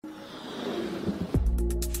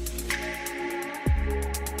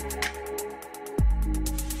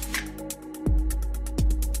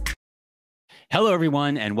Hello,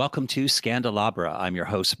 everyone, and welcome to Scandalabra. I'm your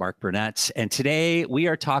host, Mark Burnett, and today we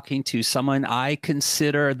are talking to someone I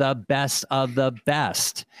consider the best of the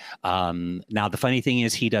best. Now, the funny thing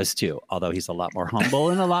is he does too, although he's a lot more humble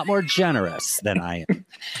and a lot more generous than I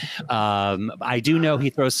am. I do know he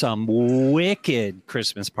throws some wicked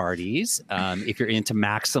Christmas parties. If you're into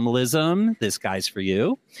maximalism, this guy's for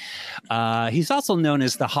you. He's also known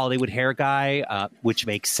as the Hollywood hair guy, which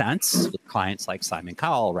makes sense with clients like Simon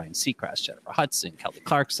Cowell, Ryan Seacrest, Jennifer Hudson, Kelly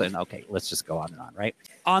Clarkson. Okay, let's just go on and on, right?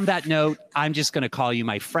 On that note, I'm just going to call you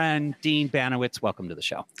my friend, Dean Banowitz. Welcome to the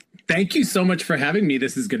show. Thank you so much for having me.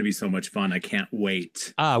 This is going to be so much fun. I can't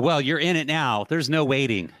wait. Well, you're in it now. There's no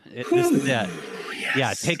waiting. This is it. Yes.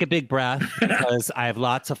 Yeah, take a big breath because I have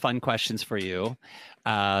lots of fun questions for you.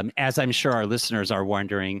 As I'm sure our listeners are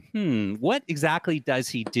wondering, what exactly does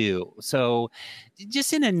he do? So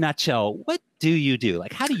just in a nutshell, what do you do?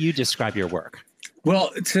 Like, how do you describe your work?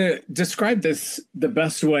 Well, to describe this, the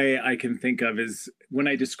best way I can think of is when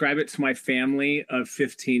I describe it to my family of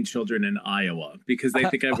 15 children in Iowa, because they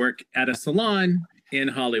think I work at a salon in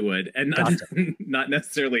Hollywood and not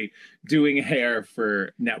necessarily doing hair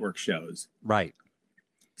for network shows. Right.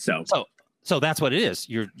 So that's what it is.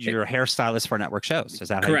 You're a hairstylist for network shows. Is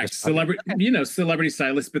that correct? Celebrity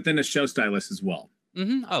stylist, but then a show stylist as well.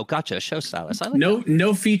 Mm-hmm. Oh, gotcha. Show stylist. I like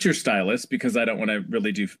no feature stylist because I don't want to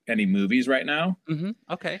really do any movies right now. Mm-hmm.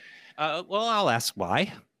 Okay. Well, I'll ask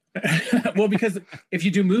why. Well, because if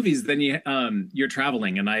you do movies, then you're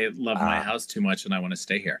traveling, and I love my house too much, and I want to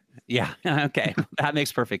stay here. Yeah. Okay. That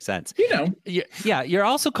makes perfect sense. Yeah. You're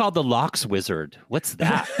also called the locks wizard. What's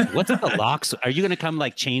that? What's the locks? Are you going to come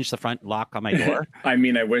like change the front lock on my door? I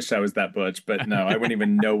mean, I wish I was that butch, but no, I wouldn't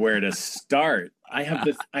even know where to start. I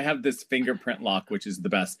have this fingerprint lock, which is the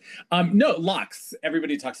best. No, locks.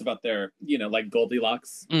 Everybody talks about their, like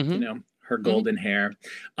Goldilocks, her golden hair.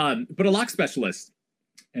 But a lock specialist.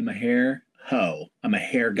 I'm a hair hoe. I'm a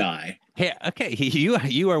hair guy. Hey, okay.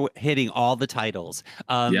 You are hitting all the titles.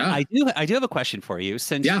 Yeah. I do have a question for you.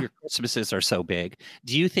 Since your Christmases are so big,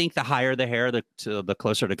 do you think the higher the hair, the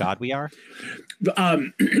closer to God we are?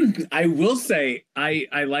 I will say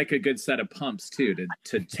I like a good set of pumps too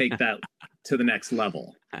to take that to the next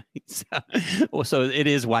level. So it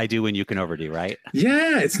is why do when you can overdo, right?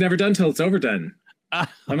 Yeah, it's never done till it's overdone.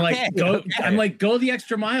 I'm like go the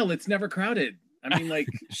extra mile. It's never crowded. I mean, like,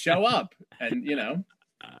 show up and,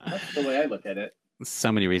 that's the way I look at it.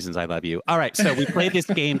 So many reasons I love you. All right. So we played this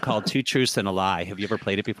game called Two Truths and a Lie. Have you ever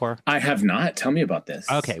played it before? I have not. Tell me about this.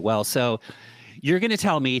 Okay. Well, so you're going to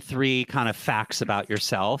tell me 3 kind of facts about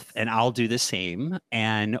yourself, and I'll do the same.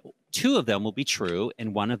 And 2 of them will be true,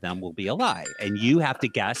 and 1 of them will be a lie. And you have to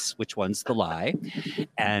guess which one's the lie.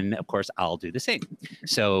 And, of course, I'll do the same.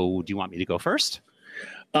 So do you want me to go first?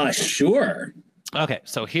 Sure. Okay.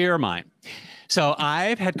 So here are mine. So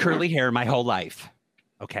I've had curly hair my whole life,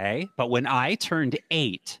 okay? But when I turned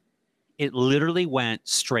 8, it literally went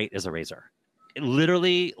straight as a razor. It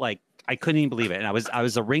literally, like, I couldn't even believe it. And I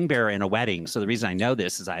was a ring bearer in a wedding. So the reason I know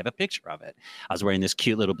this is I have a picture of it. I was wearing this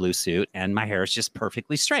cute little blue suit, and my hair is just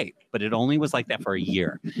perfectly straight. But it only was like that for a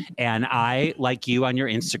year. And I, like you on your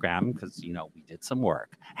Instagram, because, we did some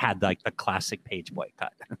work, had like the classic page boy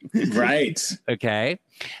cut. Right. Okay.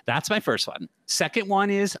 That's my first one. Second one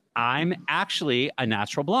is I'm actually a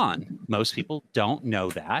natural blonde. Most people don't know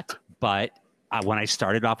that, but when I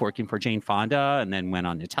started off working for Jane Fonda and then went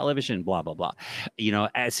on to television, blah, blah, blah,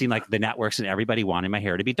 it seemed like the networks and everybody wanted my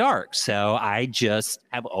hair to be dark. So I just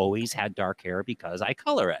have always had dark hair because I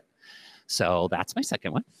color it. So that's my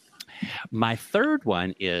second one. My third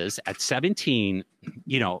one is at 17,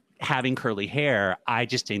 having curly hair, I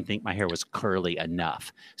just didn't think my hair was curly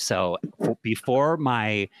enough. So before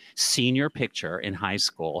my senior picture in high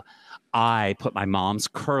school, I put my mom's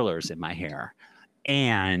curlers in my hair.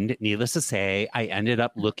 And needless to say, I ended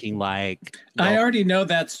up looking like... I already know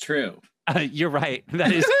that's true. You're right.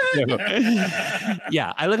 That is true.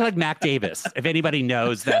 Yeah, I look like Mac Davis. If anybody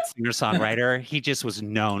knows that singer-songwriter, he just was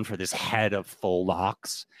known for this head of full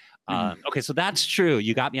locks. Okay, so that's true.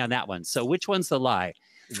 You got me on that one. So which one's the lie?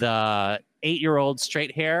 The 8-year-old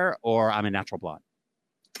straight hair, or I'm a natural blonde?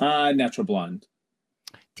 Natural blonde.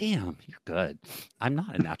 Damn, you're good. I'm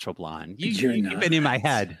not a natural blonde. You've been in my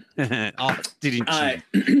head. Didn't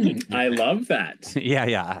you? I love that.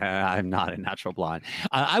 Yeah. I'm not a natural blonde.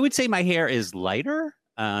 I would say my hair is lighter,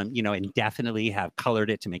 and definitely have colored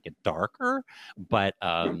it to make it darker. But,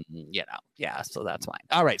 yeah, so that's fine.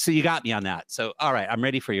 All right. So you got me on that. So, all right, I'm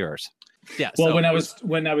ready for yours. Yeah. Well, when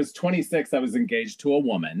I was 26, I was engaged to a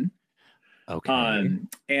woman. Okay.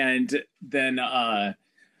 And then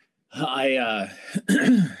I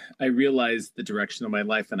realized the direction of my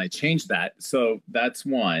life and I changed that. So that's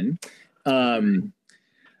one. Um,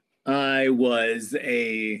 I was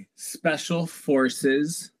a special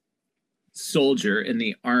forces soldier in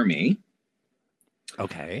the army,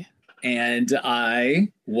 Okay. and I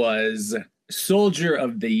was soldier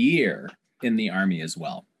of the year in the army as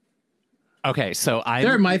well. Okay. So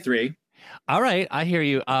There are my three. all right. I hear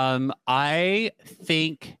you. I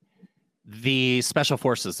think the special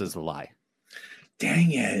forces is a lie.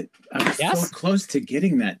 Dang it. I was Yes. so close to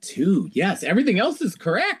getting that too. Yes, everything else is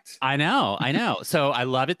correct. I know. So I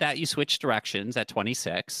love it that you switched directions at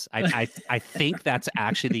 26. I think that's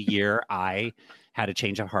actually the year I had a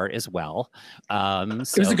change of heart as well. It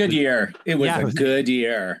was a good year. It was a good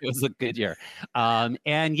year. It was a good year.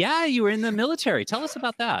 And yeah, you were in the military. Tell us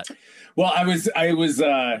about that. Well, I was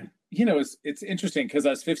you know, it's interesting because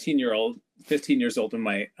I was 15 years old when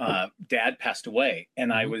my dad passed away.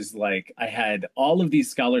 And I was like, I had all of these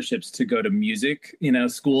scholarships to go to music, you know,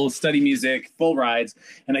 school, study music, full rides.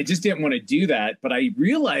 And I just didn't want to do that. But I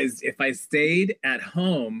realized if I stayed at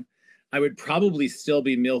home, I would probably still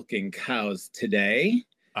be milking cows today.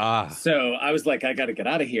 So I was like, I got to get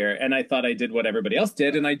out of here. And I thought I did what everybody else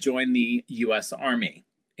did. And I joined the US Army.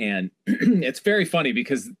 And it's very funny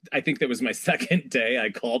because I think that was my second day. I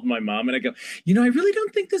called my mom and I go, you know, I really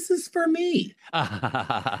don't think this is for me.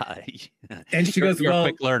 And she goes, you're well, a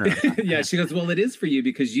quick learner. Yeah, she goes, well, it is for you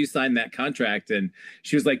because you signed that contract. And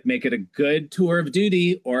she was like, make it a good tour of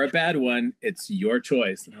duty or a bad one. It's your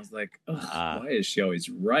choice. And I was like, oh, why is she always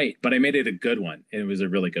right? But I made it a good one. And it was a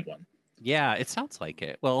really good one. Yeah, it sounds like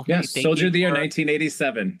it. Well, yeah, hey, Soldier of the Year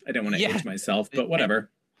 1987. I don't want to age myself, but whatever.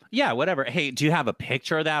 Yeah, whatever. Hey, do you have a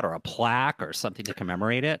picture of that or a plaque or something to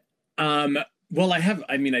commemorate it? Well, I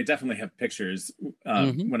definitely have pictures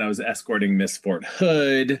when I was escorting Miss Fort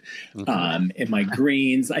Hood in my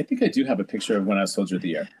greens. I think I do have a picture of when I was Soldier of the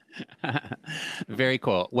Year. Very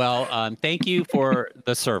cool. Well, thank you for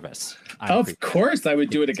the service. Of course, I would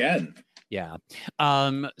do it again. Yeah.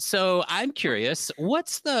 So I'm curious,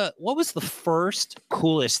 what was the first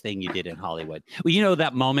coolest thing you did in Hollywood? Well, you know,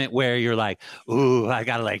 that moment where you're like, ooh, I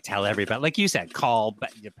gotta like tell everybody, like you said, call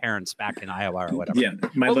your parents back in Iowa or whatever. Yeah,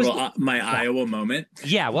 my Iowa moment.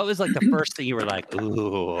 Yeah, what was like the first thing you were like,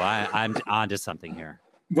 ooh, I'm onto something here?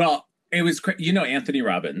 Well, it was, you know, Anthony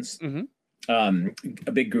Robbins, a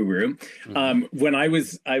big guru. When I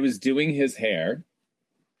was doing his hair.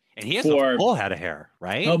 And he has a full head of hair,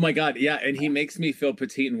 right? Oh my God, yeah. And he makes me feel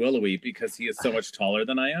petite and willowy because he is so much taller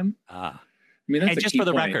than I am. I mean, that's just for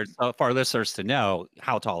the record, for our listeners to know,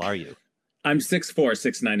 how tall are you? I'm 6'4",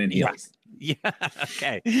 6'9" in heels. Yeah.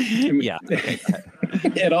 Okay. Yeah.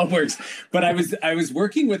 It all works. But I was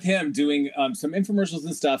working with him doing some infomercials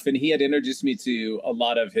and stuff, and he had introduced me to a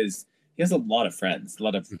lot of his. He has a lot of friends, a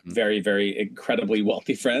lot of very, very incredibly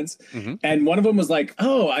wealthy friends. And one of them was like,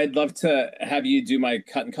 oh, I'd love to have you do my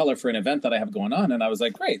cut and color for an event that I have going on. And I was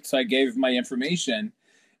like, great. So I gave my information.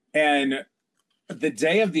 And the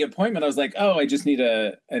day of the appointment, I was like, oh, I just need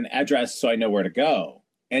an address so I know where to go.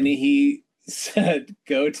 And he said,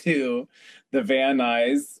 go to the Van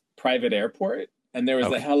Nuys private airport. And there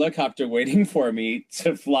was a helicopter waiting for me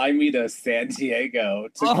to fly me to San Diego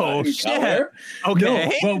to cut and color.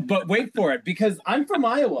 Okay. No, but wait for it, because I'm from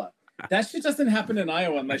Iowa. That shit doesn't happen in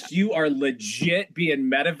Iowa unless you are legit being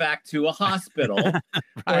medevac to a hospital,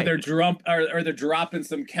 right. or they're dropping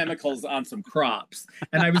some chemicals on some crops.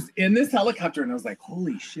 And I was in this helicopter and I was like,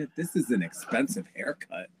 holy shit, this is an expensive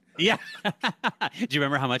haircut. Yeah. Do you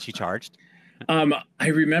remember how much you charged? I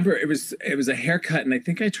remember it was a haircut, and I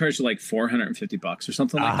think I charged like $450 or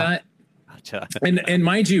something like that. Gotcha. And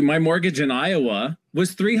mind you, my mortgage in Iowa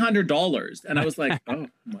was $300, and I was like, oh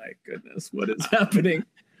my goodness, what is happening?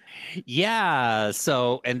 Yeah.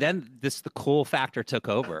 So, and then the cool factor took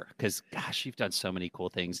over because, gosh, you've done so many cool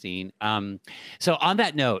things, Dean. So on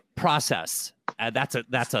that note, process. That's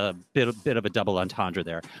a bit of a double entendre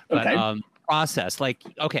there. But, okay. Process, like,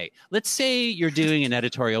 okay, let's say you're doing an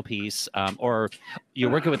editorial piece or you're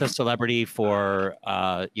working with a celebrity for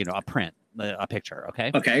a print, a picture.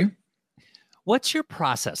 Okay what's your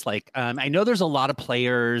process like? I know there's a lot of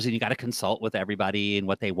players and you got to consult with everybody and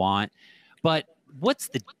what they want, but what's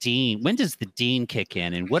the dean? When does the dean kick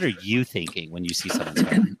in, and what are you thinking when you see someone's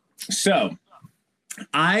hair? So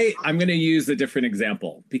I'm going to use a different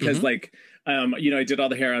example because I did all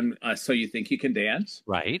the hair on So You Think You Can Dance.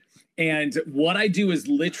 Right. And what I do is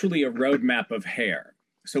literally a roadmap of hair.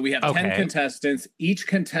 So we have 10 contestants. Each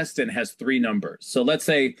contestant has 3 numbers. So let's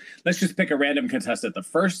just pick a random contestant. The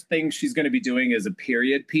first thing she's going to be doing is a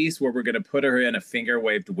period piece where we're going to put her in a finger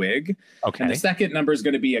waved wig. Okay. And the second number is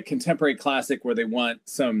going to be a contemporary classic where they want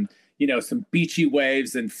some some beachy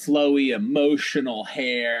waves and flowy, emotional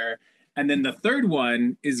hair. And then the third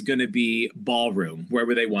one is going to be ballroom, where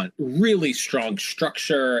they want really strong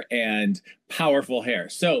structure and powerful hair.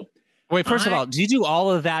 So, wait, first of all, do you do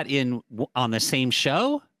all of that on the same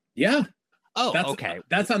show? Yeah. Oh, okay.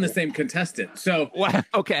 That's on the same contestant. So,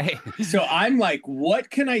 okay. So I'm like, what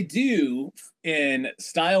can I do in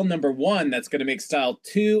style number 1 that's going to make style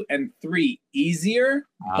 2 and 3 easier,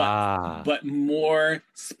 but more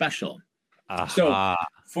special? So,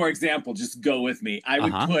 for example, just go with me. I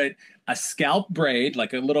would put a scalp braid,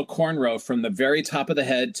 like a little cornrow from the very top of the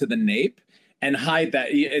head to the nape, and hide that.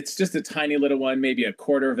 It's just a tiny little one, maybe a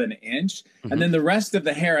quarter of an inch. And then the rest of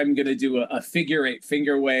the hair, I'm going to do a figure 8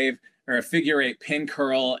 finger wave or a figure 8 pin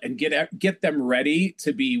curl, and get them ready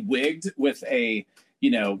to be wigged with a,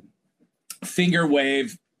 finger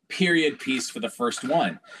wave period piece for the first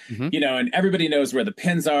one. And everybody knows where the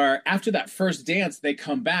pins are. After that first dance, they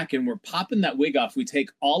come back and we're popping that wig off. We take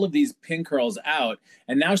all of these pin curls out,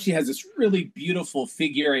 and now she has this really beautiful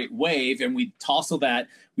figure 8 wave, and we tousle that.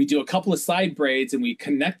 We do a couple of side braids and we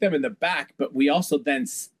connect them in the back, but we also then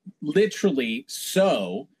literally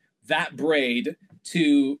sew that braid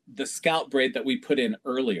to the scalp braid that we put in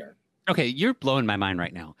earlier. Okay, you're blowing my mind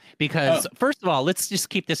right now because first of all, let's just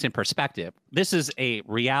keep this in perspective. This is a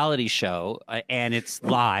reality show and it's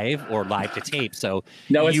live or live to tape. So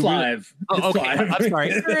no, it's live. It's live. I'm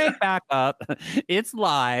sorry. Back up. It's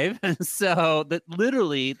live. So that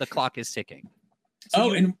literally the clock is ticking.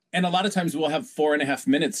 So and a lot of times we'll have 4.5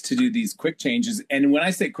 minutes to do these quick changes. And when I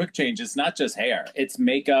say quick change, it's not just hair. It's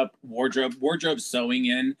makeup, wardrobe sewing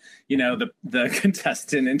in, the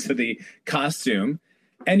contestant into the costume.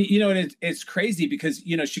 And, it's crazy because,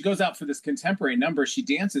 she goes out for this contemporary number. She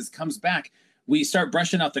dances, comes back. We start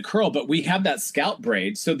brushing out the curl, but we have that scalp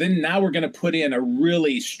braid. So then now we're going to put in a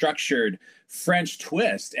really structured French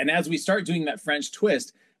twist. And as we start doing that French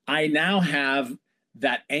twist, I now have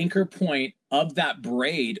that anchor point of that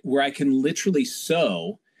braid where I can literally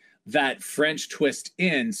sew that French twist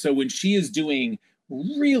in. So when she is doing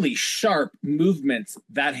really sharp movements,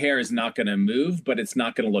 that hair is not going to move, but it's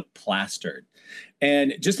not going to look plastered.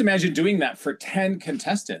 And just imagine doing that for 10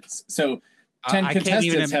 contestants. So 10 I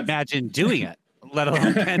contestants can't even imagine doing it, let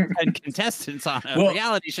alone 10 contestants on a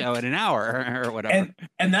reality show in an hour or whatever.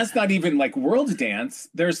 And that's not even like world dance.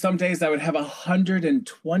 There's some days I would have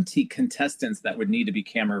 120 contestants that would need to be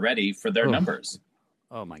camera ready for their numbers.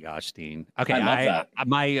 Oh my gosh, Dean. Okay,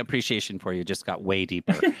 my appreciation for you just got way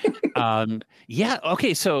deeper. Yeah.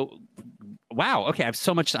 Okay. So, wow. Okay, I have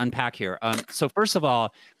so much to unpack here. So first of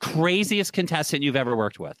all, craziest contestant you've ever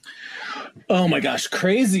worked with? Oh my gosh,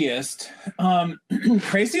 craziest.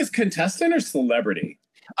 Craziest contestant or celebrity?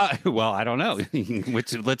 Well, I don't know.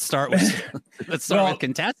 Let's start with with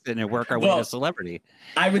contestant and work our way to celebrity.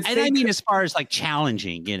 I would say, and I mean, as far as like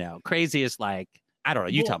challenging, craziest, like I don't know.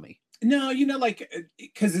 You tell me. No,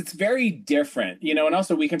 because it's very different, and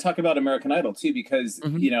also we can talk about American Idol too, because,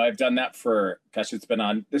 I've done that for, gosh,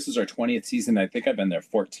 this is our 20th season. I think I've been there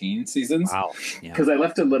 14 seasons. Wow. Because I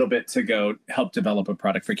left a little bit to go help develop a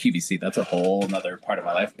product for QVC. That's a whole nother part of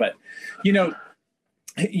my life. But,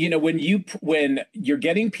 when you're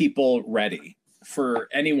getting people ready for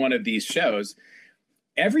any one of these shows,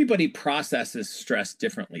 everybody processes stress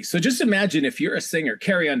differently. So just imagine if you're a singer,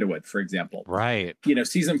 Carrie Underwood, for example. Right.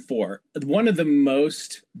 Season 4, one of the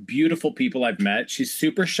most beautiful people I've met. She's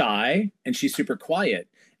super shy and she's super quiet.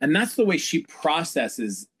 And that's the way she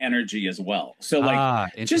processes energy as well. So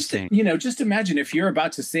interesting. Just imagine if you're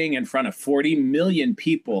about to sing in front of 40 million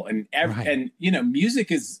people and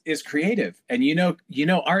music is creative and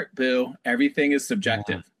art, boo, everything is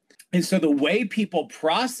subjective. Yeah. And so the way people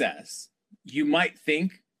process, you might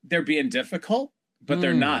think they're being difficult, but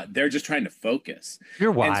they're not. They're just trying to focus.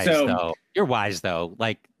 You're wise, though. You're wise, though.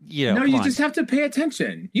 Like, no, you just have to pay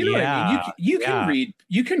attention. You know what I mean? You can read.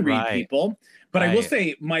 You can read people. But I will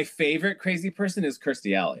say my favorite crazy person is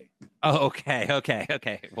Kirstie Alley. Oh, okay.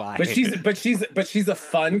 Why? But she's a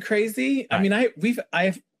fun crazy. Right. I mean,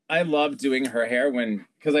 I love doing her hair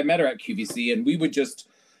because I met her at QVC, and we would just,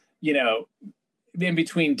 in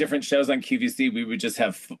between different shows on QVC, we would just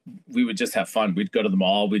have fun. We'd go to the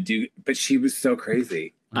mall. But she was so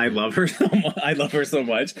crazy. I love her so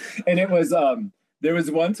much. And it was there was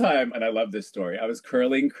one time, and I love this story. I was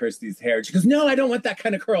curling Kirstie's hair. She goes, "No, I don't want that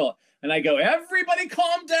kind of curl." And I go, "Everybody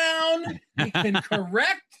calm down. We can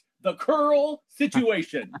correct the curl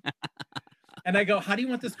situation." And I go, "How do you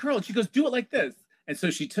want this curl?" And she goes, "Do it like this." And so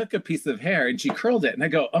she took a piece of hair and she curled it. And I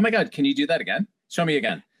go, "Oh my God, can you do that again? Show me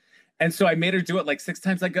again." And so I made her do it like 6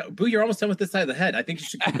 times. I go, "Boo, you're almost done with this side of the head. I think you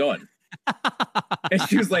should keep going." And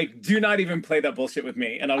she was like, do not even play that bullshit with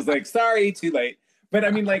me. And I was like, sorry, too late. But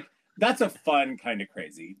I mean, like, that's a fun kind of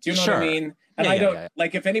crazy. Do you know what I mean? And I don't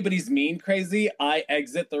like, if anybody's mean crazy, I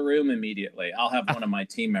exit the room immediately. I'll have one of my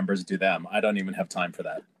team members do them. I don't even have time for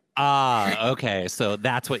that. Ah, okay. So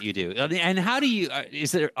that's what you do. And how do you,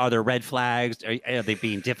 are there red flags? Are they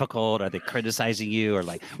being difficult? Are they criticizing you? Or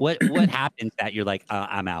like, what happens that you're like,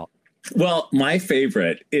 I'm out? Well, my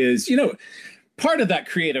favorite is, part of that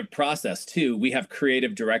creative process too. We have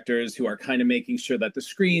creative directors who are kind of making sure that the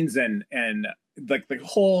screens and like the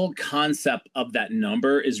whole concept of that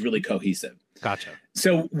number is really cohesive. Gotcha.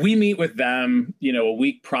 So we meet with them, a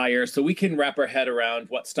week prior, so we can wrap our head around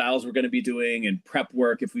what styles we're going to be doing and prep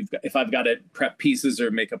work if I've got to prep pieces or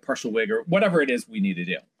make a partial wig or whatever it is we need to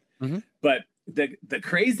do. Mm-hmm. But the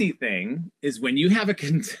crazy thing is when you have a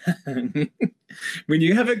contestant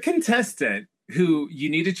who you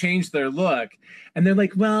need to change their look, and they're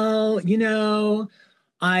like, well,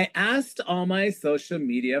 I asked all my social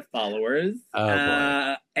media followers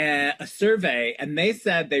a survey, and they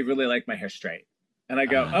said they really like my hair straight. And I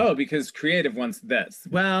go, because creative wants this.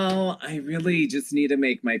 Well, I really just need to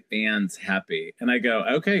make my fans happy. And I go,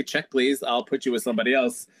 okay, check, please. I'll put you with somebody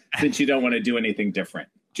else since you don't want to do anything different.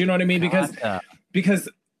 Do you know what I mean? Because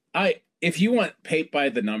if you want paint by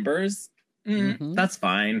the numbers, that's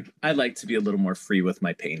fine. I like to be a little more free with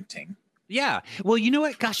my painting. Yeah. Well, you know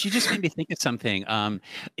what? Gosh, you just made me think of something.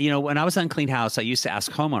 When I was on Clean House, I used to ask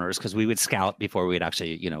homeowners because we would scout before we'd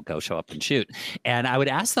actually, go show up and shoot. And I would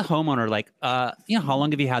ask the homeowner, like, how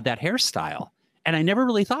long have you had that hairstyle? And I never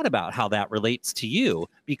really thought about how that relates to you,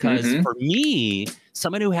 because for me,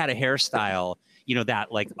 someone who had a hairstyle,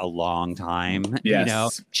 that like a long time,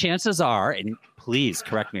 chances are, and please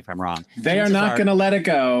correct me if I'm wrong, they are not going to let it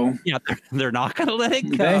go. Yeah, they're not going to let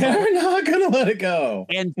it go. They are not going to let it go.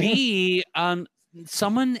 And B,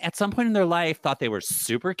 someone at some point in their life thought they were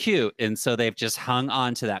super cute, and so they've just hung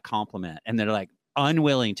on to that compliment, and they're like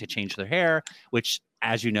unwilling to change their hair, which,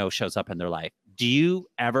 as you know, shows up in their life. Do you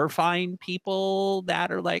ever find people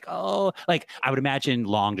that are like, like I would imagine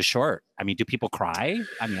long to short? I mean, do people cry?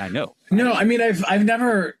 I mean, I know. No, I mean, I've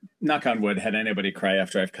never, knock on wood, had anybody cry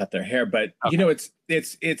after I've cut their hair. But it's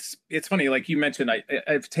funny. Like you mentioned,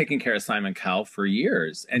 I've taken care of Simon Cowell for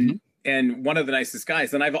years, and one of the nicest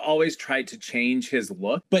guys. And I've always tried to change his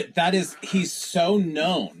look, but he's so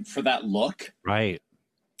known for that look, right?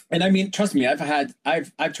 And I mean, trust me,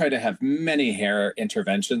 I've tried to have many hair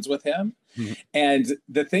interventions with him. And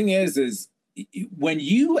the thing is when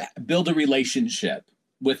you build a relationship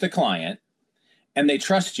with the client and they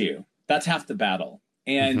trust you, that's half the battle.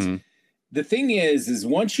 And the thing is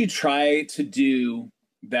once you try to do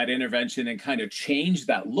that intervention and kind of change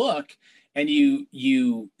that look, and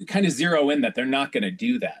you kind of zero in that they're not going to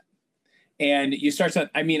do that. And you start to,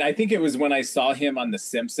 I think it was when I saw him on The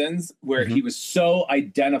Simpsons where he was so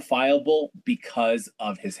identifiable because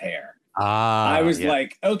of his hair. I was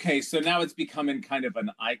like, okay, so now it's becoming kind of an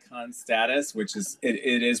icon status, which is,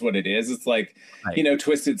 it is what it is. It's like,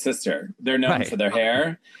 Twisted Sister, they're known for their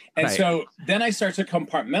hair. And so then I start to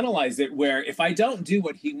compartmentalize it where if I don't do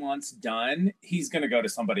what he wants done, he's going to go to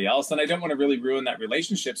somebody else. And I don't want to really ruin that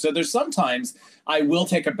relationship. So there's sometimes I will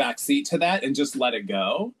take a back seat to that and just let it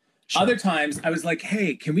go. Sure. Other times I was like,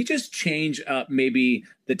 hey, can we just change up maybe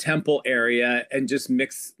the temple area and just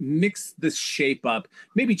mix the shape up,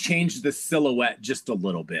 maybe change the silhouette just a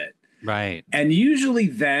little bit. Right. And usually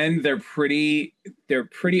then they're pretty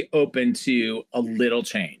open to a little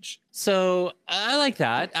change. So I like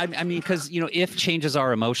that. I mean, because, if changes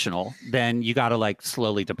are emotional, then you got to like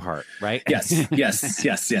slowly depart, right? Yes.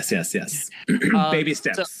 Baby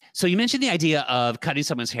steps. So you mentioned the idea of cutting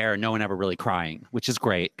someone's hair and no one ever really crying, which is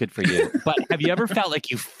great. Good for you. But have you ever felt like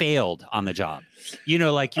you failed on the job?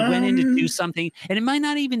 Like you went in to do something and it might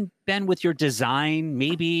not even been with your design.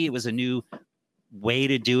 Maybe it was a new way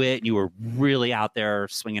to do it. You were really out there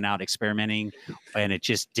swinging out, experimenting, and it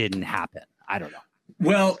just didn't happen. I don't know.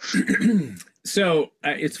 Well, so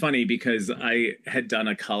it's funny because I had done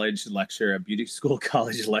a beauty school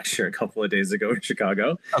college lecture a couple of days ago in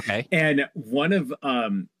Chicago. Okay. And one of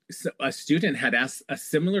a student had asked a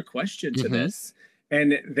similar question to this.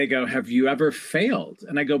 And they go, have you ever failed?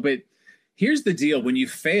 And I go, but here's the deal. When you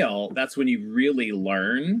fail, that's when you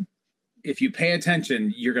learn. If you pay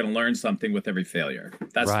attention, you're going to learn something with every failure.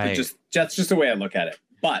 That's just the way I look at it.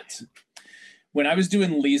 But when I was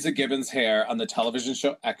doing Lisa Gibbons' hair on the television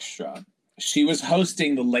show Extra, she was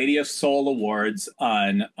hosting the Lady of Soul Awards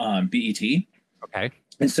on BET. Okay.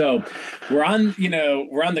 And so we're on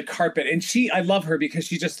the carpet, and I love her because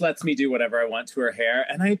she just lets me do whatever I want to her hair.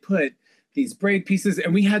 And I put these braid pieces,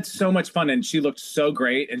 and we had so much fun, and she looked so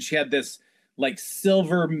great, and she had this like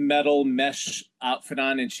silver metal mesh outfit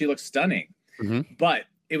on, and she looked stunning. Mm-hmm. But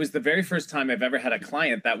it was the very first time I've ever had a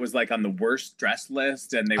client that was like on the worst dress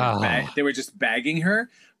list, and they were just bagging her.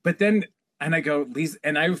 But then, and I go, Lisa,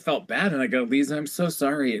 and I felt bad, and I go, Lisa, I'm so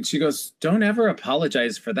sorry. And she goes, don't ever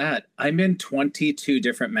apologize for that. I'm in 22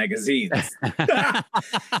 different magazines.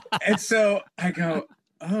 And so I go,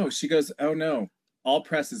 oh, she goes, oh no, all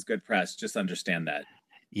press is good press. Just understand that.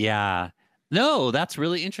 Yeah. No, that's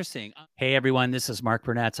really interesting. Hey, everyone, this is Mark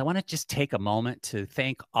Burnett. I want to just take a moment to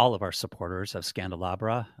thank all of our supporters of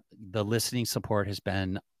Scandalabra. The listening support has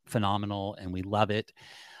been phenomenal, and we love it.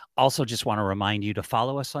 Also, just want to remind you to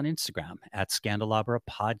follow us on Instagram at Scandalabra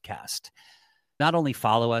Podcast. Not only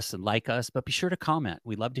follow us and like us, but be sure to comment.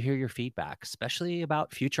 We'd love to hear your feedback, especially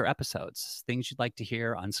about future episodes, things you'd like to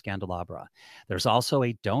hear on Scandalabra. There's also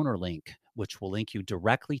a donor link, which will link you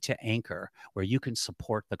directly to Anchor, where you can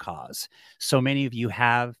support the cause. So many of you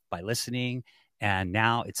have by listening, and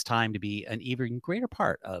now it's time to be an even greater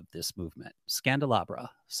part of this movement. Scandalabra.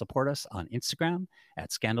 Support us on Instagram at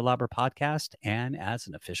Scandalabra Podcast and as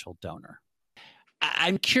an official donor.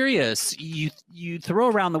 I'm curious. You throw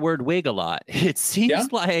around the word wig a lot. It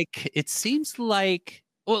seems like.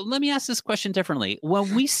 Well, let me ask this question differently.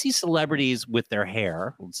 When we see celebrities with their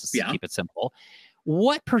hair, let's just keep it simple.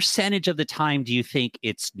 What percentage of the time do you think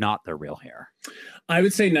it's not their real hair? I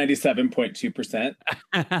would say 97.2%.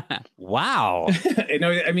 Wow.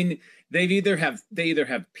 I mean, they either have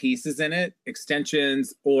pieces in it,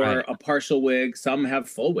 extensions, or a partial wig. Some have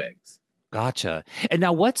full wigs. Gotcha. And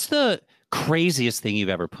now, what's the craziest thing you've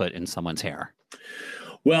ever put in someone's hair?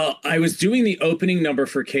 Well, I was doing the opening number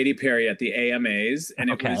for Katy Perry at the AMAs,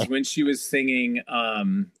 and it was when she was singing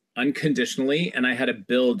Unconditionally, and I had to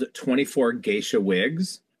build 24 geisha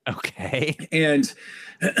wigs. Okay. And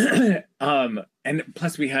and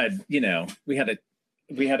plus we had a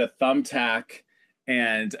thumbtack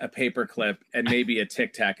and a paper clip and maybe a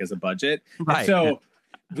Tic Tac as a budget. Right. So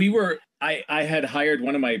I had hired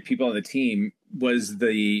one of my people on the team was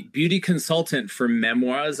the beauty consultant for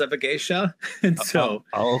Memoirs of a Geisha. And so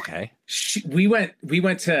okay. We went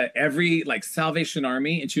to every like Salvation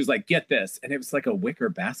Army, and she was like, get this. And it was like a wicker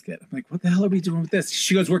basket. I'm like, what the hell are we doing with this?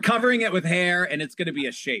 She goes, we're covering it with hair and it's going to be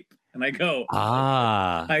a shape. And I go,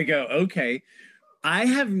 okay. I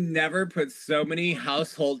have never put so many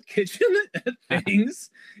household kitchen things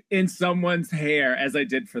in someone's hair as I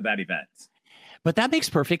did for that event. But that makes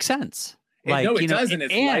perfect sense. Like, no, it does, and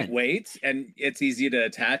it's lightweight, and it's easy to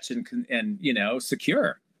attach and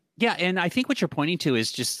secure. Yeah, and I think what you're pointing to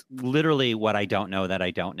is just literally what I don't know that I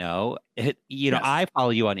don't know. I follow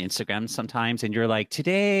you on Instagram sometimes, and you're like,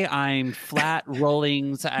 today I'm flat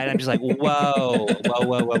rolling, and I'm just like, whoa.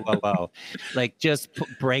 Like, just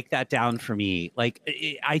break that down for me. Like,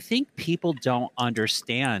 I think people don't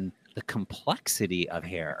understand the complexity of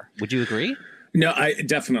hair. Would you agree? No, I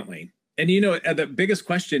definitely. And, the biggest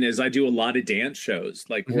question is I do a lot of dance shows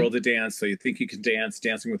like World of Dance. So You Think You Can Dance,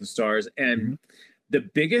 Dancing with the Stars. And the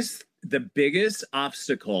biggest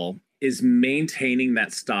obstacle is maintaining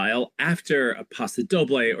that style after a paso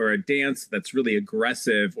doble or a dance that's really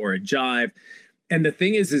aggressive or a jive. And the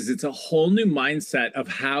thing is it's a whole new mindset of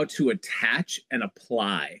how to attach and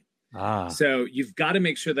apply. So you've got to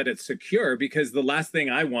make sure that it's secure, because the last thing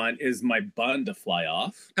I want is my bun to fly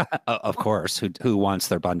off. Of course. Who wants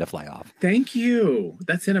their bun to fly off? Thank you.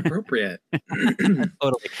 That's inappropriate.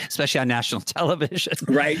 Totally. Especially on national television.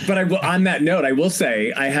 Right. But on that note, I will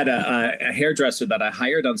say I had a hairdresser that I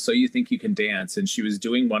hired on So You Think You Can Dance, and she was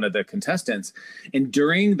doing one of the contestants. And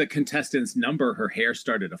during the contestant's number, her hair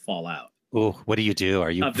started to fall out. Oh, what do you do? Are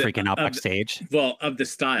you freaking out backstage? Of the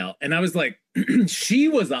style. And I was like, she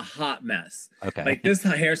was a hot mess. Okay. Like, this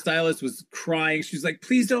hairstylist was crying. She was like,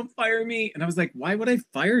 please don't fire me. And I was like, why would I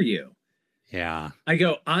fire you? Yeah. I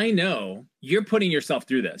go, I know you're putting yourself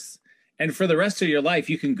through this. And for the rest of your life,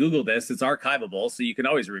 you can Google this. It's archivable, so you can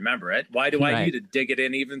always remember it. Why do I need to dig it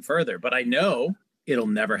in even further? But I know it'll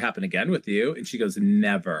never happen again with you. And she goes,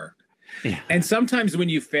 never. Yeah. And sometimes when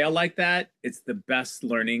you fail like that, it's the best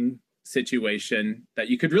learning situation that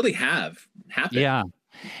you could really have happen.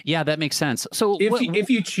 Yeah, that makes sense. So if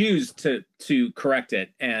you choose to correct it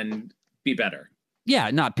and be better. Yeah,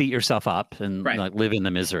 not beat yourself up and like live in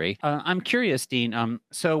the misery. I'm curious, Dean.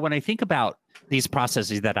 So when I think about these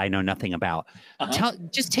processes that I know nothing about,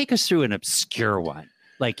 just take us through an obscure one.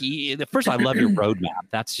 Like, first of all, I love your roadmap.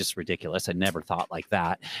 That's just ridiculous. I never thought like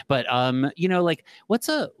that. But like, what's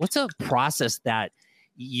a process that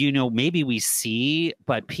maybe we see,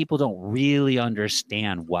 but people don't really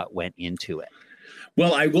understand what went into it?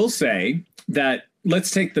 Well, I will say that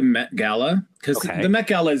let's take the Met Gala, because Okay. the Met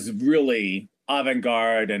Gala is really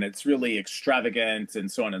avant-garde and it's really extravagant and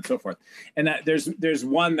so on and so forth. And that there's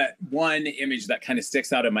one image that kind of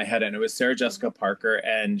sticks out in my head, and it was Sarah Jessica Parker,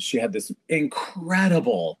 and she had this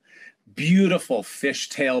incredible, beautiful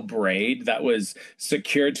fishtail braid that was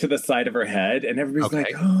secured to the side of her head, and everybody's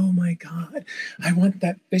Okay. like, oh my god, I want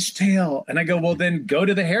that fishtail. And I go, well, then go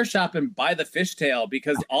to the hair shop and buy the fishtail,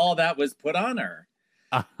 because all that was put on her.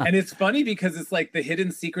 And it's funny because it's like the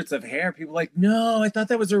hidden secrets of hair. People are like, no, I thought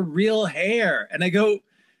that was her real hair. And I go,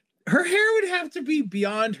 her hair would have to be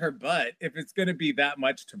beyond her butt if it's going to be that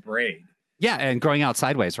much to braid. Yeah, and growing out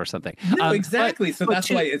sideways or something. No, exactly. So that's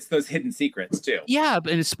why it's those hidden secrets too. Yeah,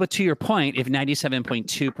 but to your point, if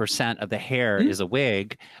 97.2% of the hair is a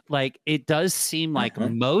wig, like it does seem like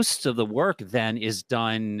most of the work then is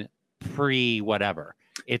done pre whatever.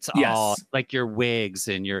 It's all like your wigs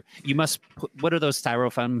and you must put, what are those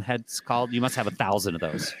styrofoam heads called? You must have 1,000 of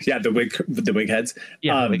those. Yeah, the wig heads.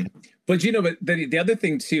 Yeah. But but the other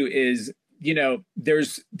thing too is,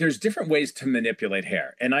 there's different ways to manipulate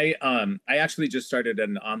hair. And I actually just started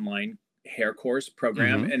an online hair course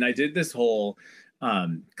program, and I did this whole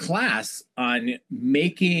class on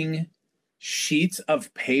making sheets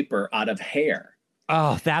of paper out of hair.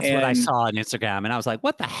 Oh, that's what I saw on Instagram. And I was like,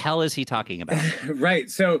 what the hell is he talking about? Right.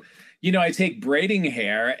 So, I take braiding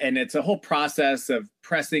hair, and it's a whole process of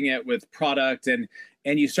pressing it with product, and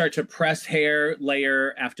you start to press hair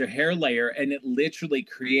layer after hair layer, and it literally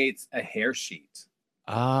creates a hair sheet.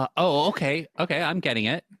 Okay. I'm getting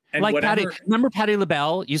it. And like remember Patti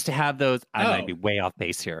LaBelle used to have those, I might be way off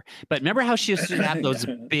base here, but remember how she used to have those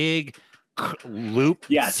big loop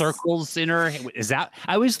circles in her? Is that,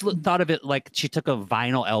 I always thought of it like she took a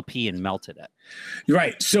vinyl LP and melted it.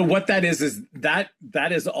 Right. So what that is that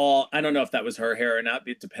is all, I don't know if that was her hair or not,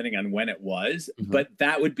 depending on when it was, but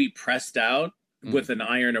that would be pressed out with an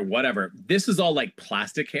iron or whatever. This is all like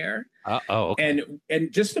plastic hair. Okay.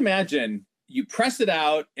 And just imagine you press it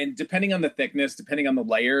out, and depending on the thickness, depending on the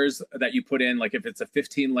layers that you put in, like if it's a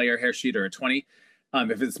 15 layer hair sheet or a 20,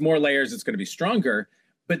 if it's more layers, it's going to be stronger.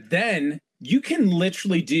 But then you can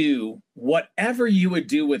literally do whatever you would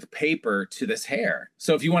do with paper to this hair.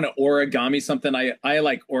 So if you want to origami something, I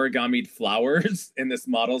like origamied flowers in this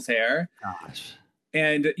model's hair. Gosh.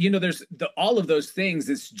 And, there's all of those things.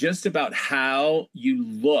 It's just about how you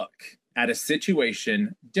look at a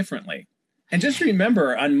situation differently. And just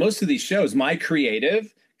remember, on most of these shows, my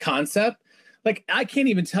creative concept, like I can't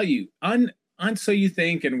even tell you on So You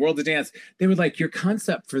Think and World of Dance, they were like, your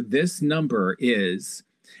concept for this number is,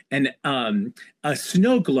 and a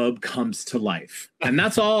snow globe comes to life. And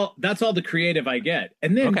that's all the creative I get.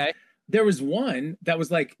 And then there was one that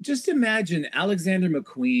was like, just imagine Alexander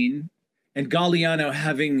McQueen and Galliano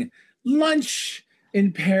having lunch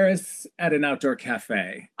in Paris at an outdoor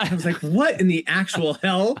cafe. I was like, what in the actual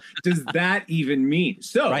hell does that even mean?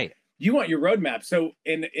 So you want your roadmap. So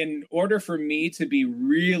in order for me to be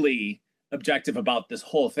really objective about this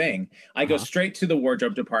whole thing, I go straight to the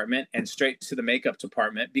wardrobe department and straight to the makeup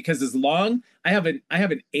department, because as long I have an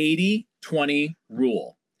 80-20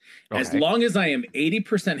 rule. As long as I am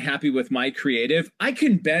 80% happy with my creative, I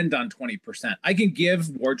can bend on 20%. I can give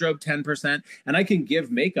wardrobe 10% and I can give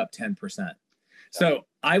makeup 10%. So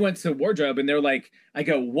I went to wardrobe, and they're like, I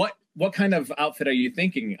go, what kind of outfit are you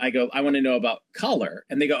thinking? I go, I want to know about color.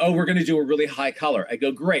 And they go, oh, we're going to do a really high color. I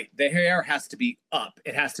go, great. The hair has to be up.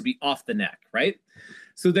 It has to be off the neck, right?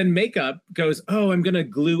 So then makeup goes, oh, I'm going to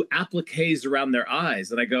glue appliques around their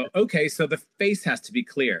eyes. And I go, okay, so the face has to be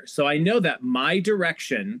clear. So I know that my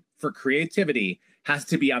direction for creativity has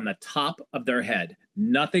to be on the top of their head.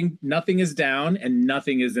 Nothing is down and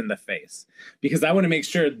nothing is in the face, because I want to make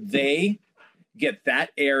sure they get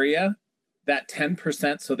that area, that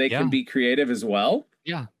 10%, so they can be creative as well.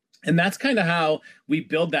 Yeah. And that's kind of how we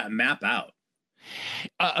build that map out.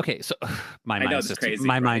 Okay, so my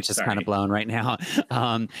mind's just kind of blown right now.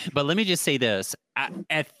 But let me just say this.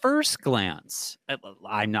 At first glance,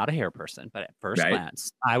 I'm not a hair person, but at first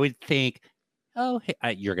glance, I would think, oh,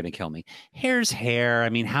 you're going to kill me. Hair's hair. I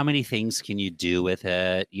mean, how many things can you do with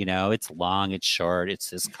it? It's long, it's short, it's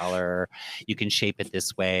this color. You can shape it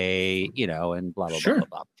this way, and blah, blah, blah, blah,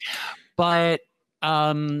 blah. But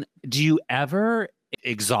do you ever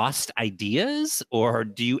exhaust ideas, or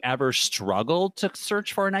do you ever struggle to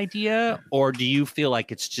search for an idea, or do you feel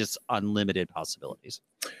like it's just unlimited possibilities?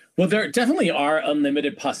 Well, there definitely are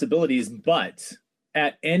unlimited possibilities, but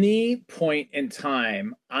at any point in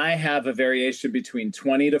time, I have a variation between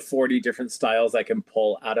 20 to 40 different styles I can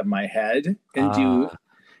pull out of my head and do.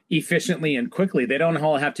 efficiently and quickly. They don't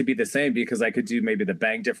all have to be the same because I could do maybe the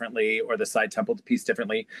bang differently or the side temple piece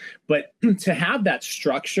differently. But to have that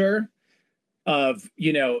structure of,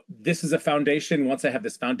 you know, this is a foundation. Once I have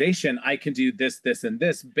this foundation, I can do this, this, and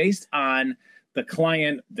this based on the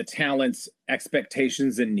client, the talent's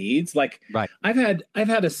expectations and needs. Like Right. I've had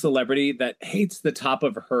a celebrity that hates the top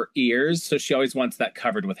of her ears, so she always wants that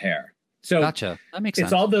covered with hair. So Gotcha. That makes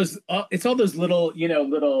sense. It's all those little, you know,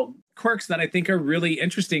 little quirks that I think are really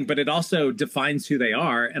interesting, but it also defines who they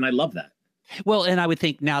are, and I love that. Well, and I would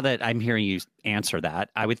think now that I'm hearing you answer that,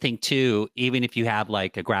 I would think too, even if you have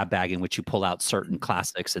like a grab bag in which you pull out certain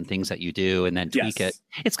classics and things that you do and then tweak it,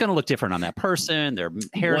 it's going to look different on that person. Their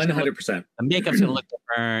hair, 100%. The makeup's going to look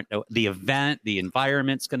different. The event, the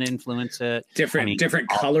environment's going to influence it. Different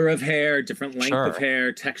color of hair, different length of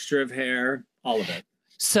hair, texture of hair, all of it.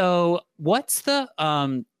 So, what's the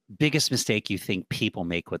biggest mistake you think people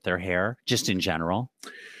make with their hair, just in general?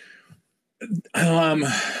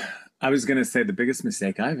 I was going to say the biggest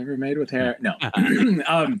mistake I've ever made with hair. No,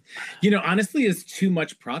 you know, honestly, is too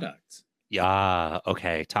much product. Yeah.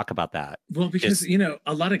 Okay. Talk about that. Well, because, you know,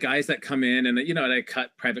 a lot of guys that come in and, you know, and I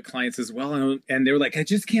cut private clients as well. And they were like, I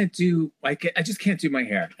just can't do my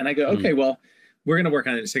hair. And I go, okay, well, we're going to work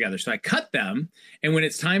on it together. So I cut them. And when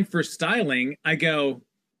it's time for styling, I go,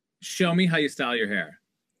 show me how you style your hair.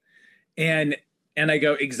 And I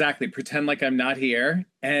go, exactly, pretend like I'm not here.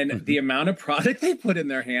 And the amount of product they put in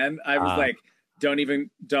their hand, I was like,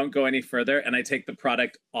 don't go any further. And I take the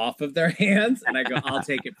product off of their hands and I go, I'll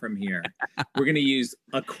take it from here. We're going to use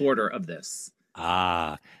a quarter of this.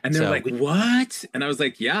 And they're like, what? And I was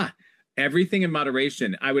like, yeah, everything in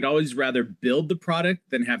moderation. I would always rather build the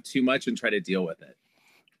product than have too much and try to deal with it.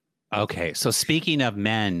 Okay. So speaking of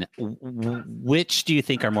men, which do you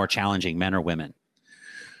think are more challenging, men or women?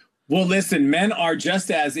 Well, listen, men are just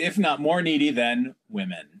as, if not more needy than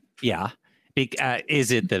women. Yeah.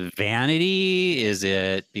 Is it the vanity? Is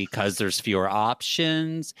it because there's fewer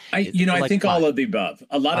options? I think all of the above.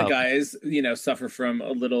 A lot of guys, you know, suffer from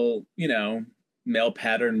a little, you know, male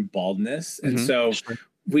pattern baldness. And so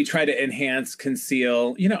we try to enhance,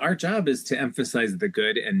 conceal, you know, our job is to emphasize the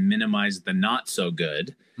good and minimize the not so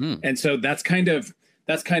good. And so that's kind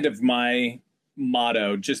of my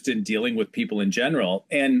motto just in dealing with people in general.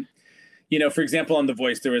 And you know, for example, on The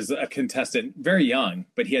Voice, there was a contestant, very young,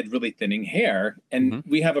 but he had really thinning hair. And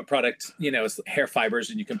we have a product, you know, it's hair fibers,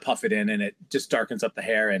 and you can puff it in, and it just darkens up the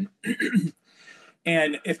hair. And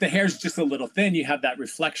and if the hair's just a little thin, you have that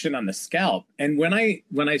reflection on the scalp. And when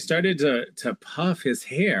I started to puff his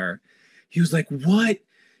hair, he was like, "What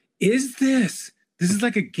is this? This is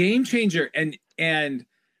like a game changer." And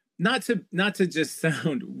not to just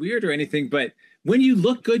sound weird or anything, but when you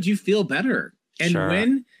look good, you feel better.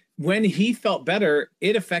 And when he felt better,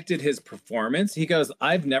 it affected his performance. He goes,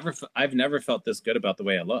 I've never felt this good about the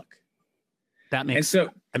way I look. That makes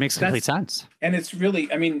complete sense. And it's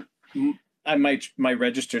really, I mean, my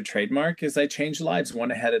registered trademark is I change lives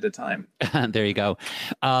one ahead at a time. There you go.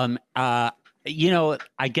 You know,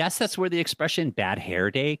 I guess that's where the expression bad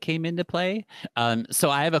hair day came into play.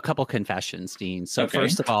 So I have a couple confessions, Dean. So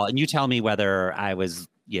first of all, and you tell me whether I was,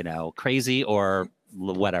 you know, crazy or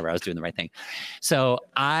whatever, I was doing the right thing. So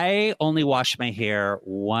I only wash my hair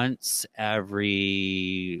once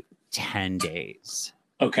every 10 days.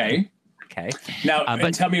 Okay. Now,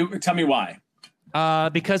 but tell me why.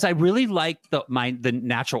 Because I really like the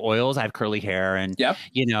natural oils. I have curly hair, and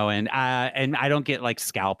you know, and I don't get like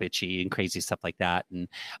scalp itchy and crazy stuff like that. And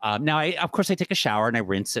now of course I take a shower and I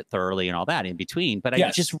rinse it thoroughly and all that in between. But I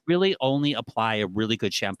just really only apply a really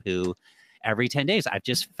good shampoo every 10 days. I've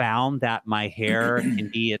just found that my hair can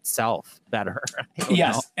be itself better.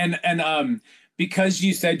 Yes. And because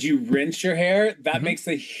you said you rinse your hair, that makes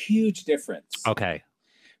a huge difference. Okay.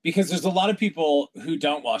 Because there's a lot of people who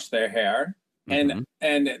don't wash their hair and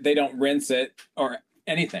they don't rinse it or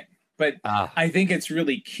anything. But I think it's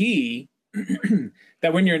really key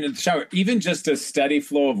that when you're in the shower, even just a steady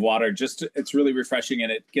flow of water, it's really refreshing,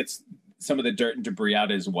 and it gets some of the dirt and debris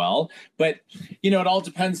out as well. But, you know, it all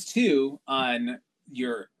depends too on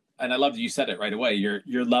and I love that you said it right away,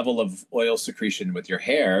 your level of oil secretion with your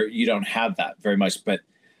hair. You don't have that very much, but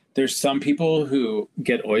there's some people who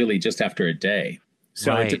get oily just after a day.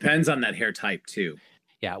 So it depends on that hair type too.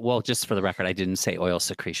 Yeah. Well, just for the record, I didn't say oil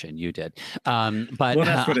secretion. You did. But well,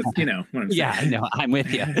 that's what it's, you know, what I'm saying. Yeah, no, I'm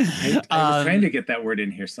with you. I was trying to get that word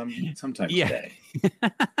in here sometime today.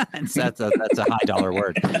 that's a high dollar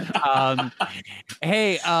word.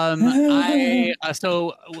 Hey,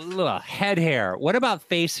 head hair. What about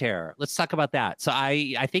face hair? Let's talk about that. So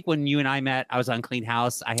I think when you and I met, I was on Clean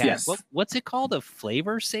House. I had what's it called? A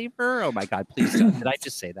flavor saver? Oh my God, please don't. Did I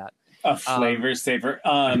just say that? A flavor saver.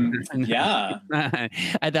 Yeah. I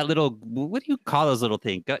had that little, what do you call those little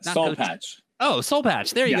things? Soul patch. Oh, soul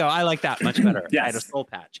patch. There you go. I like that much better. Yes. I had a soul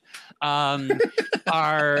patch.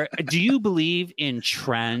 Do you believe in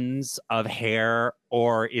trends of hair,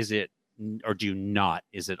 or do you not?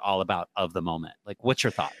 Is it all about of the moment? Like, what's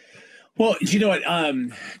your thought? Well, you know what?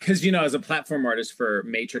 Because, you know, as a platform artist for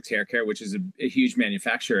Matrix Hair Care, which is a huge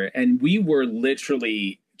manufacturer, and we were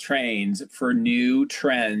literally trained for new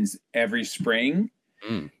trends every spring.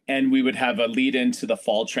 And we would have a lead into the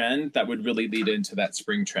fall trend that would really lead into that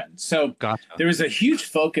spring trend. So there was a huge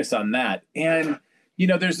focus on that. And, you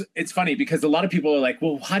know, it's funny because a lot of people are like,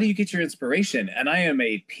 well, how do you get your inspiration? And I am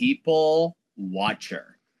a people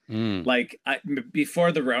watcher. Like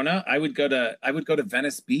before the Rona, I would go to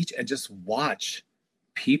Venice Beach and just watch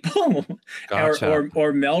people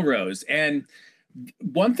or Melrose. And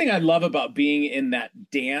one thing I love about being in that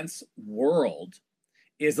dance world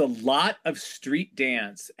is a lot of street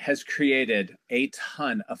dance has created a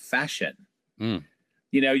ton of fashion. You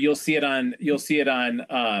know, you'll see it on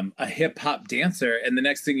a hip hop dancer, and the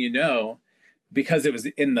next thing you know, because it was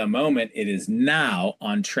in the moment, it is now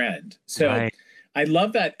on trend. So I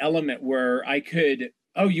love that element where I could,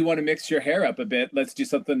 oh, you want to mix your hair up a bit? Let's do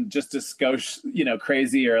something just to skosh, you know,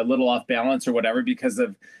 crazy or a little off balance or whatever because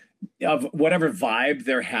of whatever vibe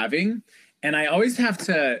they're having. And I always have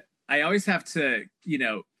to, you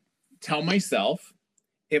know, tell myself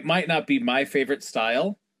it might not be my favorite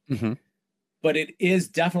style, but it is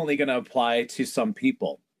definitely going to apply to some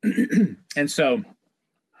people. And so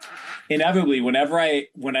inevitably, whenever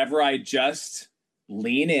I just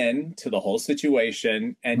lean in to the whole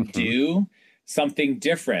situation and do something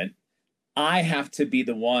different, I have to be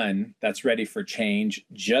the one that's ready for change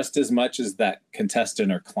just as much as that contestant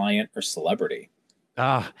or client or celebrity.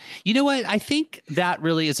 You know what? I think that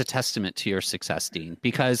really is a testament to your success, Dean,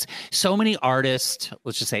 because so many artists,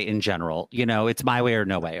 let's just say in general, you know, it's my way or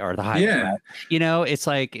no way or the highway. Yeah. You know, it's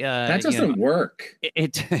like that doesn't work.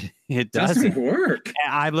 It doesn't work.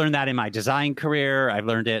 I've learned that in my design career. I've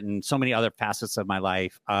learned it in so many other facets of my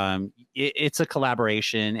life. It's a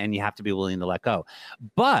collaboration and you have to be willing to let go.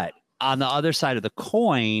 But on the other side of the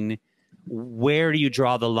coin, where do you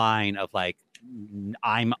draw the line of like,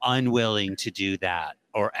 I'm unwilling to do that?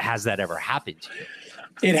 Or has that ever happened to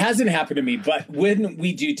you? It hasn't happened to me, but when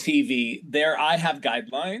we do TV, I have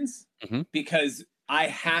guidelines because I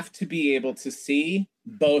have to be able to see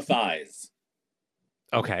both eyes.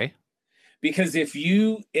 Okay. Because if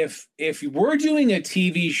we're doing a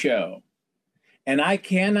TV show and I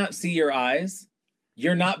cannot see your eyes,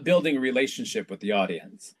 you're not building a relationship with the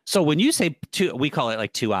audience. So when you say two, we call it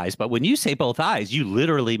like two eyes, but when you say both eyes, you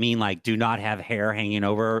literally mean like do not have hair hanging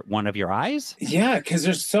over one of your eyes? Yeah, because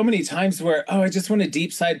there's so many times where, I just want a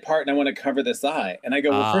deep side part and I want to cover this eye. And I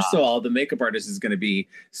go, well, first of all, the makeup artist is going to be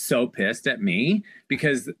so pissed at me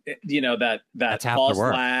because, you know, that false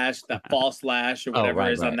lash or whatever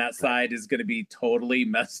on that side is going to be totally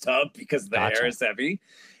messed up because the hair is heavy.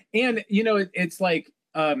 And, you know, it's like,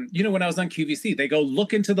 you know, when I was on QVC, they go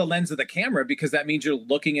look into the lens of the camera because that means you're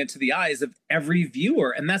looking into the eyes of every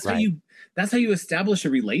viewer, and that's how you establish a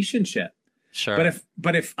relationship. Sure.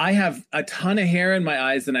 But if I have a ton of hair in my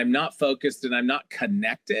eyes and I'm not focused and I'm not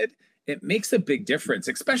connected, it makes a big difference,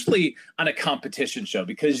 especially on a competition show,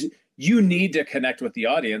 because you need to connect with the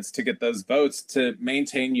audience to get those votes to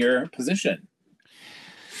maintain your position.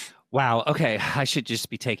 Wow. Okay. I should just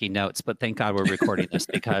be taking notes, but thank God we're recording this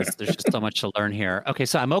because there's just so much to learn here. Okay.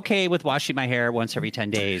 So I'm okay with washing my hair once every 10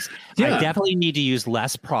 days. Yeah. I definitely need to use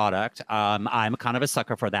less product. I'm kind of a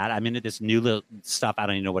sucker for that. I'm into this new little stuff. I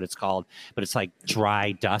don't even know what it's called, but it's like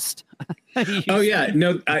dry dust. Oh yeah.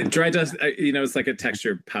 No, dry dust, you know, it's like a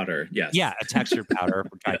textured powder. Yes. Yeah. A textured powder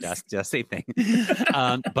for dry dust. Yeah, same thing.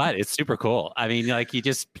 But it's super cool. I mean, like you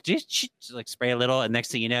just like spray a little and next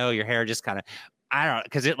thing you know, your hair just kind of, I don't know,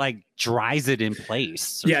 because it like dries it in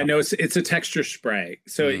place. Yeah, no, it's a texture spray.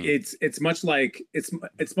 So it's much like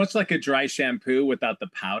a dry shampoo without the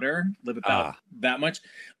powder, without that much.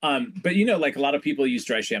 But you know, like a lot of people use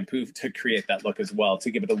dry shampoo to create that look as well,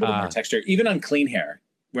 to give it a little more texture, even on clean hair,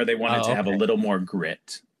 where they want it to have a little more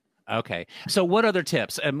grit. Okay. So what other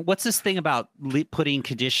tips? What's this thing about putting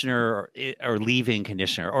conditioner or leaving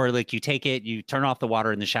conditioner? Or like you take it, you turn off the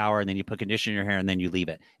water in the shower and then you put conditioner in your hair and then you leave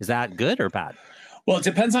it. Is that good or bad? Well, it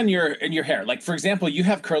depends on your hair. Like for example, you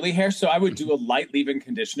have curly hair, so I would do a light leave-in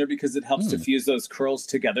conditioner because it helps to fuse those curls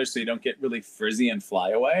together so you don't get really frizzy and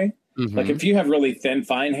fly away. Like if you have really thin,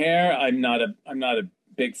 fine hair, I'm not a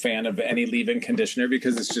big fan of any leave-in conditioner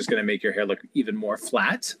because it's just going to make your hair look even more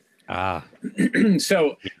flat.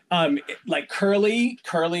 So like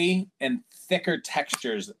curly and thicker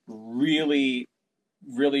textures really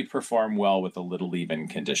perform well with a little leave-in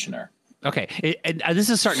conditioner. Okay, and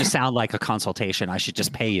this is starting to sound like a consultation. I should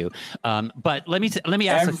just pay you. But let me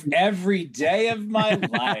ask every day of my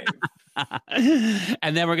life.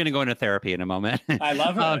 And then we're going to go into therapy in a moment. I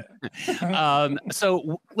love it.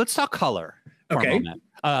 So let's talk color for a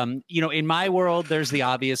moment. You know, in my world, there's the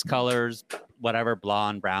obvious colors, whatever,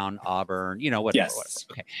 blonde, brown, auburn, you know, whatever. Yes.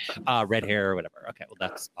 Whatever. Okay. Red hair, whatever. Okay. Well,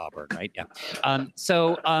 that's auburn, right? Yeah.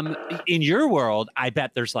 So in your world, I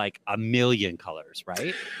bet there's like a million colors,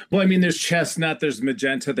 right? Well, I mean, there's chestnut, there's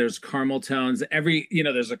magenta, there's caramel tones,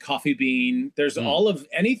 there's a coffee bean, there's all of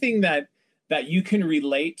anything that you can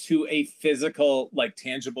relate to a physical, like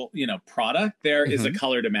tangible, product. There is a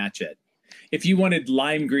color to match it. If you wanted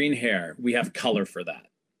lime green hair, we have color for that.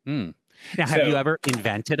 Now, have you ever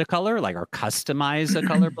invented a color, like, or customized a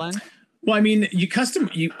color blend? Well, I mean, I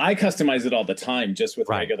customize it all the time just with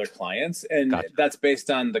regular clients. And that's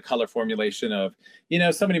based on the color formulation of,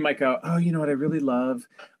 somebody might go, oh, you know what I really love?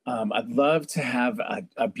 I'd love to have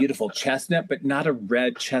a beautiful chestnut, but not a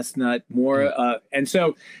red chestnut, more. And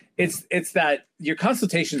so it's that your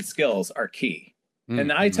consultation skills are key.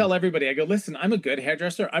 And I tell everybody, I go, listen, I'm a good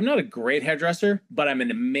hairdresser. I'm not a great hairdresser, but I'm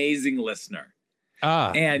an amazing listener.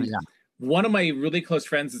 One of my really close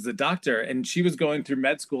friends is a doctor, and she was going through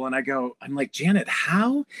med school. And I'm like, Janet,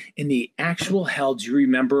 how in the actual hell do you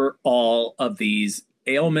remember all of these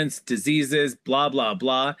ailments, diseases, blah, blah,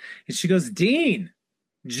 blah? And she goes, Dean,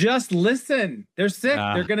 just listen. They're sick.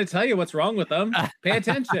 They're going to tell you what's wrong with them. Pay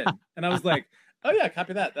attention. And I was like, oh, yeah,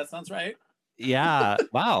 copy that. That sounds right. Yeah.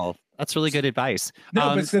 Wow. That's really good advice.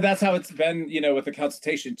 No, but so that's how it's been, with the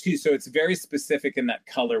consultation too. So it's very specific in that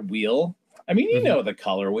color wheel. I mean, you know the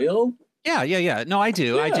color wheel. Yeah. No, I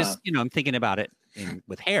do. Yeah. I just, I'm thinking about it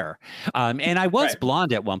with hair. And I was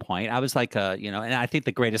blonde at one point. I was like, and I think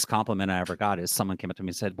the greatest compliment I ever got is someone came up to me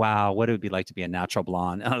and said, wow, what it would be like to be a natural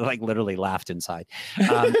blonde. And I like literally laughed inside.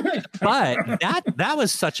 But that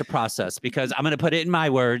was such a process because I'm going to put it in my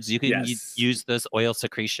words. You can use those oil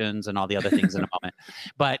secretions and all the other things in a moment.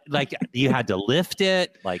 But like you had to lift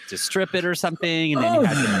it, like to strip it or something. And then you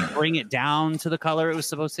had to bring it down to the color it was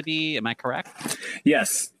supposed to be. Am I correct?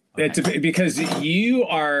 Yes. Okay. Because you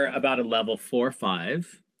are about a level 4 or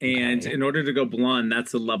 5. And in order to go blonde,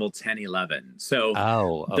 that's a level 10, 11.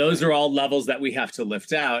 So those are all levels that we have to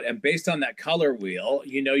lift out. And based on that color wheel,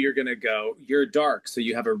 you're going to go, you're dark. So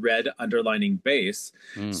you have a red underlining base.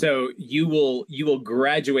 So you will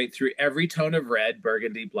graduate through every tone of red,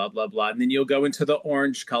 burgundy, blah, blah, blah. And then you'll go into the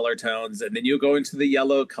orange color tones. And then you'll go into the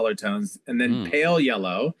yellow color tones. And then pale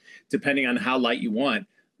yellow, depending on how light you want,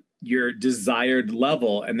 your desired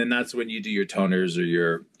level. And then that's when you do your toners or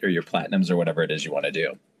your platinums or whatever it is you want to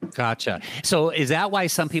do. Gotcha. So is that why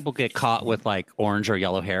some people get caught with like orange or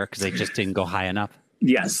yellow hair because they just didn't go high enough?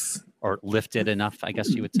 Yes. Or lifted enough, I guess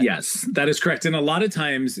you would say. Yes, that is correct. And a lot of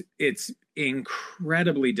times it's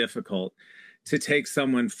incredibly difficult to take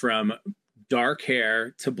someone from dark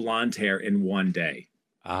hair to blonde hair in one day.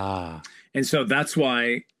 And so that's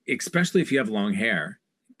why, especially if you have long hair,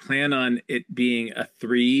 plan on it being a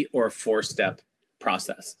 3 or 4 step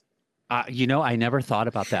process. I never thought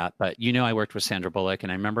about that, but I worked with Sandra Bullock,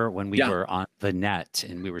 and I remember when we were on the net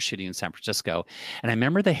and we were shooting in San Francisco, and I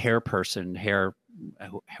remember the hair person,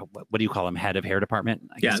 what do you call them? Head of hair department?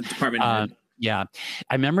 I guess. Department head. Yeah.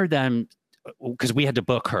 I remember them because we had to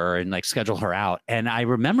book her and like schedule her out. And I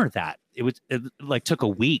remember that it like took a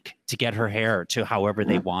week to get her hair to however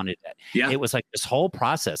they wanted it. Yeah. It was like this whole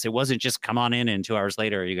process. It wasn't just come on in and 2 hours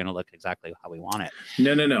later, you're going to look exactly how we want it.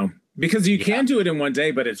 No. Because you can do it in one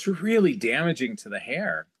day, but it's really damaging to the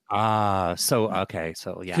hair. Okay.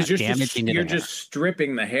 So yeah, you're just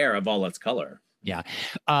stripping the hair of all its color. Yeah.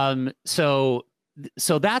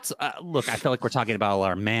 So that's look, I feel like we're talking about all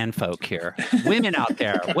our man folk here. Women out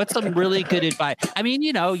there, what's some really good advice? I mean,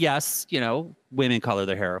 yes, women color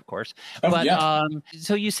their hair, of course.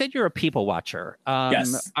 So you said you're a people watcher.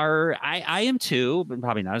 Yes. I am too, but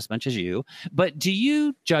probably not as much as you. But do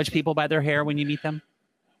you judge people by their hair when you meet them?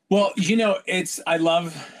 Well, I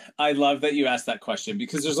love I love that you asked that question,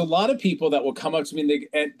 because there's a lot of people that will come up to me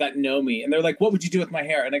that know me, and they're like, "What would you do with my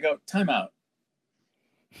hair?" And I go, "Time out.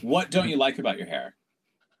 What don't you like about your hair?"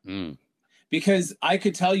 Mm. Because I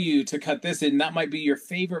could tell you to cut this, and that might be your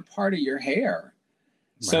favorite part of your hair.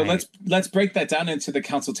 So let's break that down into the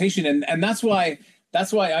consultation, and that's why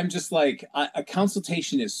I'm just like, a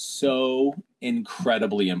consultation is so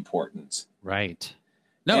incredibly important. Right.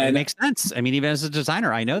 No, it makes sense. I mean, even as a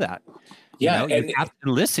designer, I know that. You have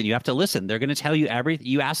to listen. You have to listen. They're going to tell you everything.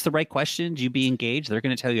 You ask the right questions, you be engaged, they're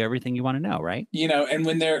going to tell you everything you want to know, right? And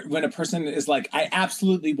when a person is like, I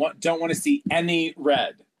absolutely don't want to see any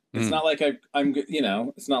red. It's not like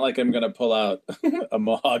it's not like I'm going to pull out a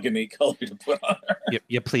mahogany color to put on her.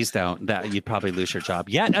 You please don't. That you'd probably lose your job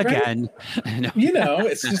yet again. No.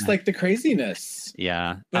 It's just like the craziness.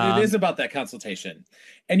 Yeah. But it is about that consultation.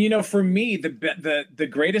 And, for me, the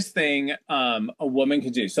greatest thing a woman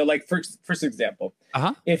can do. So like, first example,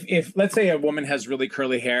 if let's say a woman has really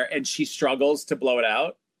curly hair and she struggles to blow it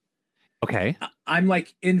out. Okay. I'm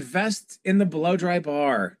like, invest in the blow dry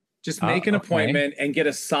bar. Just make an appointment and get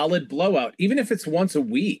a solid blowout, even if it's once a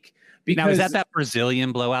week. Because now, is that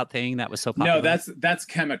Brazilian blowout thing that was so popular? No, that's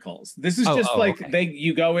chemicals. This is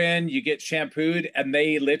you go in, you get shampooed, and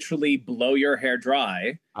they literally blow your hair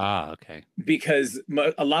dry. Okay. Because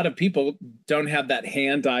a lot of people don't have that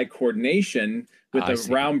hand-eye coordination with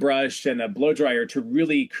a round brush and a blow dryer to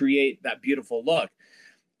really create that beautiful look.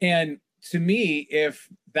 And to me, if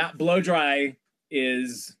that blow dry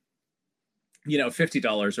is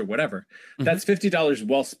 $50 or whatever, that's $50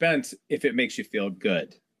 well spent if it makes you feel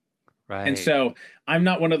good. Right. And so I'm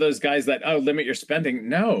not one of those guys that, limit your spending.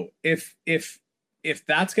 No, if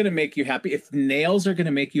that's going to make you happy, if nails are going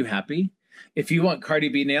to make you happy, if you want Cardi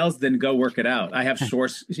B nails, then go work it out. I have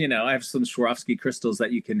I have some Swarovski crystals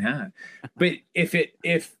that you can have. But if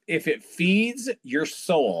it feeds your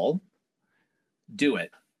soul, do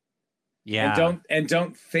it. Yeah. And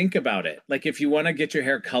don't think about it. Like, if you want to get your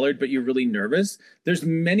hair colored, but you're really nervous, there's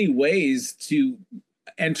many ways to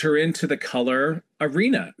enter into the color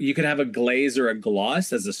arena. You could have a glaze or a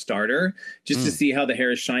gloss as a starter, just to see how the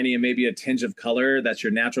hair is shiny, and maybe a tinge of color that's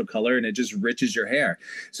your natural color, and it just riches your hair.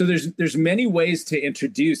 So there's many ways to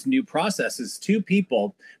introduce new processes to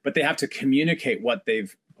people, but they have to communicate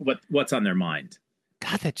what's on their mind.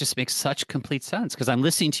 God, that just makes such complete sense, because I'm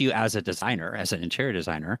listening to you as a designer, as an interior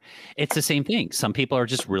designer. It's the same thing. Some people are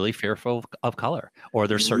just really fearful of color, or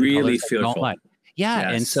there's certain really colors that they don't like. Yeah,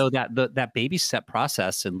 yes. And so that baby step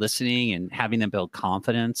process and listening and having them build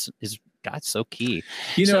confidence is so key.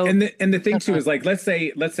 And the thing too is, like, let's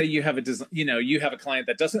say you have you have a client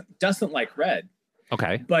that doesn't like red.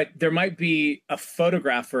 Okay. But there might be a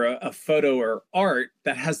photograph or a photo or art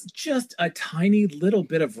that has just a tiny little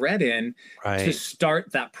bit of red in to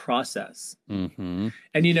start that process. Mm-hmm.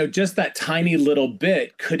 And, just that tiny little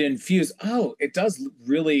bit could infuse,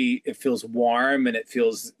 it feels warm, and it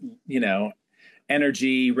feels,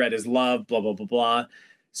 energy, red is love, blah, blah, blah, blah.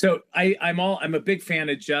 So I'm a big fan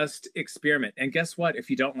of just experiment. And guess what? If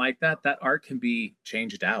you don't like that art can be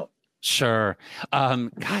changed out. Sure.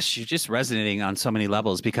 Gosh, you're just resonating on so many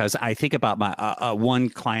levels, because I think about my one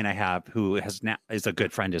client I have who is a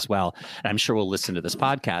good friend as well. And I'm sure will listen to this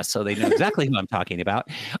podcast, so they know exactly who I'm talking about.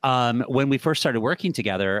 When we first started working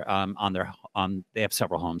together they have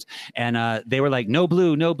several homes, and they were like, no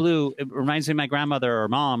blue, no blue. It reminds me of my grandmother or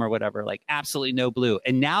mom or whatever, like absolutely no blue.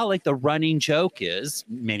 And now, like, the running joke is,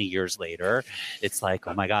 many years later, it's like,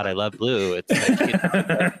 oh my God, I love blue. It's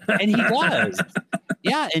like, and he does.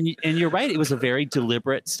 Yeah, and you're right. It was a very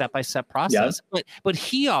deliberate step-by-step process, but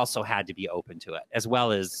he also had to be open to it, as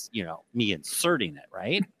well as me inserting it.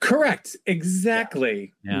 Right? Correct.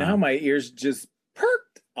 Exactly. Yeah. Now my ears just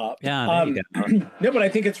perked up. Yeah. There you go. No, but I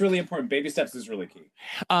think it's really important. Baby steps is really key.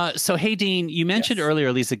 So, hey, Dean, you mentioned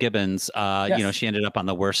earlier Leeza Gibbons. She ended up on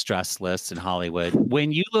the worst dress list in Hollywood.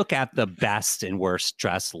 When you look at the best and worst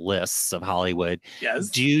dress lists of Hollywood,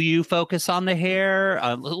 do you focus on the hair?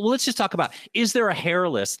 Let's just talk about, is there a hair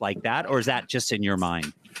list like that, or is that just in your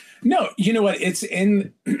mind? No, you know what? It's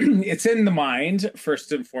in the mind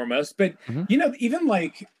first and foremost. But even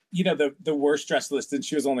like the worst dress list, and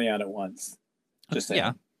she was only on it once. Just saying.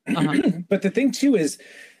 Yeah. But the thing too is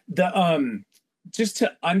just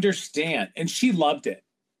to understand, and she loved it.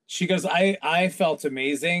 She goes, I felt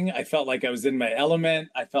amazing. I felt like I was in my element.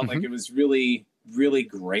 I felt like it was really, really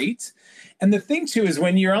great. And the thing too is,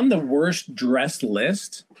 when you're on the worst dress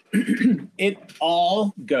list, it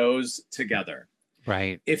all goes together.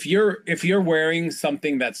 Right. If you're wearing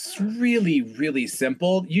something that's really, really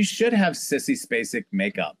simple, you should have Sissy Spacek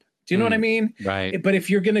makeup. Do you know what I mean? Right. But if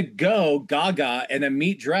you're going to go gaga and a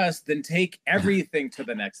meat dress, then take everything to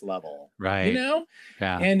the next level. Right. You know?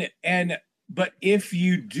 Yeah. But if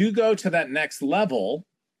you do go to that next level,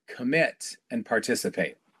 commit and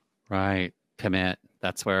participate. Right. Commit.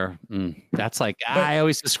 That's where, that's like, I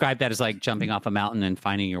always describe that as like jumping off a mountain and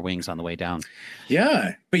finding your wings on the way down.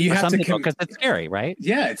 Yeah. But you have to because it's scary, right?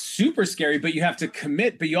 Yeah, it's super scary, but you have to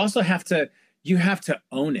commit, but you also have to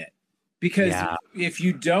own it. Because if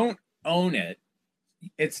you don't own it,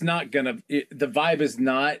 it's not going to, the vibe is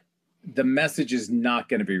not, the message is not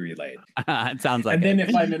going to be relayed. It sounds like and then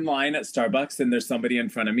if I'm in line at Starbucks and there's somebody in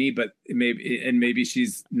front of me, but maybe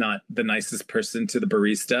she's not the nicest person to the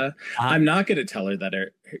barista, I'm not going to tell her that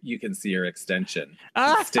you can see her extension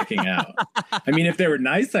sticking out. I mean, if they were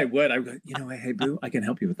nice, I would. You know, hey, boo, I can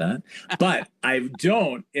help you with that. But I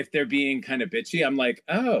don't. If they're being kind of bitchy, I'm like,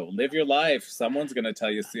 oh, live your life. Someone's going to tell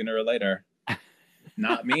you sooner or later.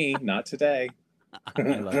 Not me. Not today. I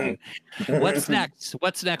love you. What's next?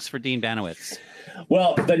 What's next for Dean Banowitz?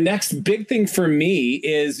 Well, the next big thing for me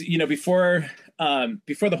is, you know, before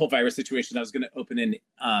the whole virus situation, I was going to open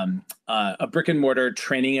a brick and mortar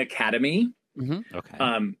training academy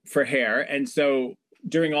for hair. And so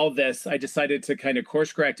during all this, I decided to kind of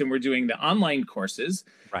course correct, and we're doing the online courses.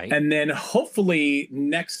 Right. And then hopefully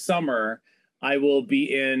next summer, I will be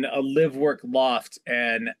in a live work loft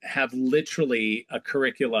and have literally a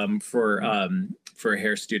curriculum for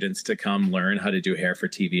hair students to come learn how to do hair for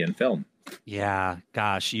TV and film. Yeah,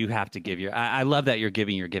 gosh, you have to give I love that you're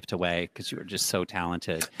giving your gift away because you are just so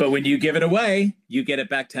talented. But when you give it away, you get it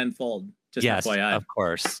back tenfold. Just yes, FYI. Of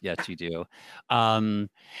course. Yes, you do.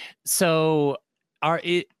 So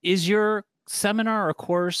is your seminar or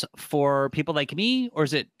course for people like me, or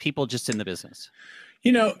is it people just in the business?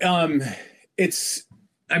 You know, it's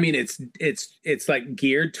like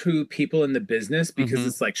geared to people in the business because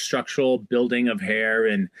it's like structural building of hair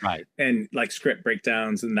and like script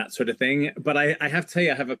breakdowns and that sort of thing. But I have to tell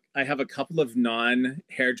you, I have a couple of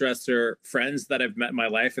non-hairdresser friends that I've met in my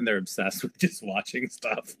life, and they're obsessed with just watching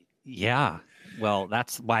stuff. Yeah. Well,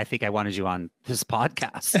 that's why I think I wanted you on this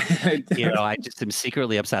podcast. You know, I just am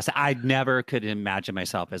secretly obsessed. I never could imagine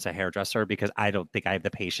myself as a hairdresser because I don't think I have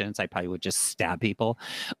the patience. I probably would just stab people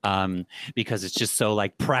because it's just so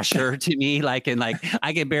like pressure to me. Like,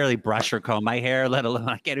 I can barely brush or comb my hair, let alone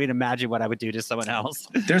I can't even imagine what I would do to someone else.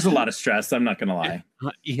 There's a lot of stress. I'm not going to lie.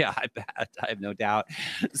 Yeah, I bet. I have no doubt.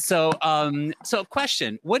 So,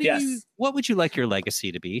 question: what would you like your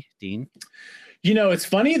legacy to be, Dean? You know, it's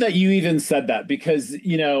funny that you even said that because,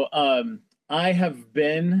 you know, I have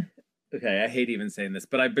been, I hate even saying this,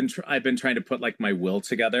 but I've been trying to put like my will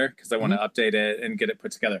together because I want to update it and get it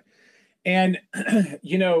put together. And,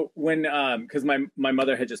 you know, when, because my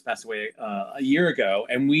mother had just passed away a year ago,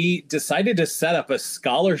 and we decided to set up a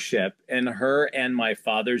scholarship in her and my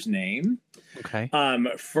father's name. Okay.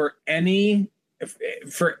 For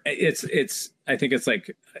I think it's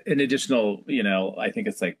like an additional, you know, I think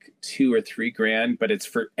it's like $2,000 or $3,000, but it's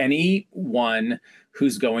for anyone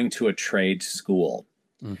who's going to a trade school.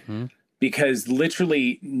 Because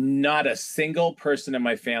literally not a single person in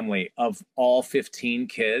my family of all 15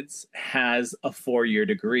 kids has a 4-year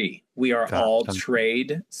degree. We are all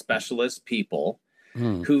trade specialist people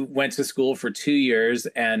who went to school for 2 years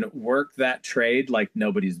and worked that trade like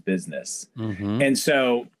nobody's business. And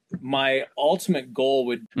so my ultimate goal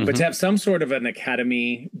would but to have some sort of an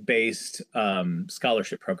academy-based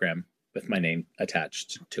scholarship program with my name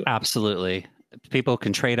attached to it. Absolutely. People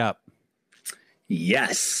can trade up.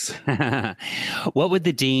 Yes. What would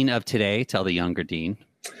the dean of today tell the younger dean?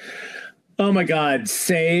 Oh my God,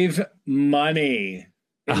 save money.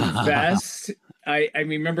 Invest. I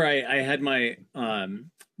remember I had my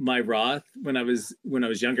my Roth when I was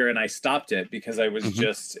younger, and I stopped it because I was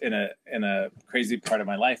just in a crazy part of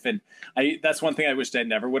my life. And that's one thing I wished I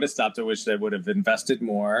never would have stopped. I wish I would have invested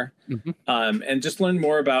more and just learned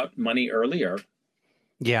more about money earlier.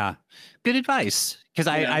 Yeah. Good advice. Because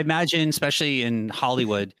I imagine, especially in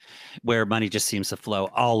Hollywood, where money just seems to flow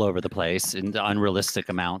all over the place in unrealistic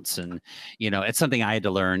amounts. And, you know, it's something I had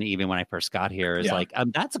to learn even when I first got here is like,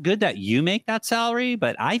 that's good that you make that salary,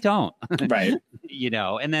 but I don't. Right. You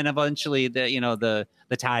know, and then eventually the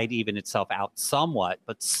tide evened itself out somewhat,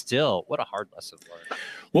 but still, what a hard lesson to learn.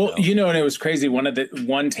 Well, you know, and it was crazy.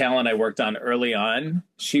 One talent I worked on early on,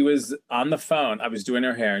 she was on the phone. I was doing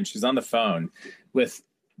her hair, and she's on the phone with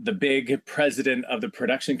the big president of the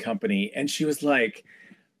production company. And she was like,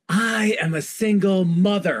 I am a single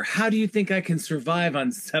mother. How do you think I can survive on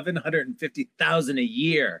 $750,000 a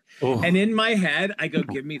year? Oh. And in my head, I go,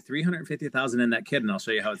 give me $350,000 in that kid and I'll show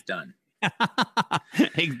you how it's done.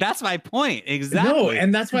 That's my point. Exactly. No,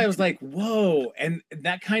 and that's why I was like, whoa. And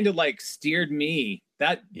that kind of like steered me.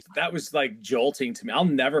 That was like jolting to me. I'll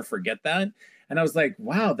never forget that. And I was like,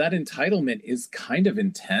 wow, that entitlement is kind of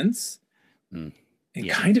intense.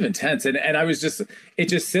 Kind of intense. And I was just, it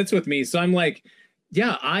just sits with me. So I'm like,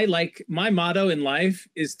 yeah, I like, my motto in life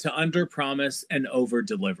is to under promise and over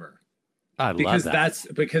deliver. I love that.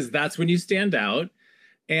 Because that's when you stand out.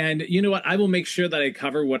 And you know what? I will make sure that I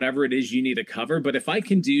cover whatever it is you need to cover. But if I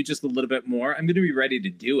can do just a little bit more, I'm going to be ready to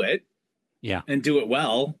do it. Yeah. And do it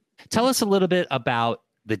well. Tell us a little bit about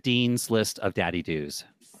the Dean's List of Daddy Do's.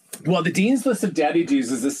 Well, the Dean's List of Daddy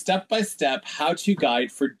Do's is a step-by-step how-to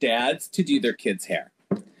guide for dads to do their kids' hair.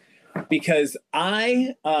 Because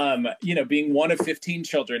I, being one of 15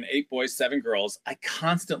 children, 8 boys, 7 girls, I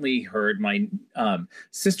constantly heard my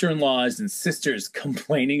sister-in-laws and sisters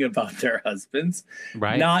complaining about their husbands,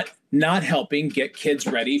 right? Not helping get kids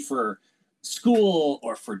ready for school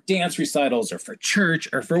or for dance recitals or for church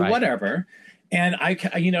or for whatever. And I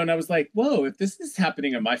was like, whoa, if this is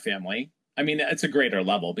happening in my family, I mean, it's a greater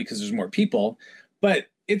level because there's more people, but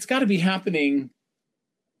it's got to be happening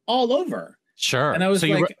all over. Sure. And I was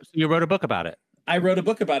you wrote a book about it. I wrote a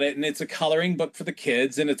book about it, and it's a coloring book for the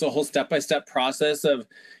kids. And it's a whole step-by-step process of,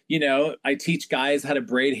 I teach guys how to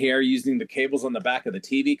braid hair using the cables on the back of the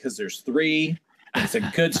TV because there's 3. It's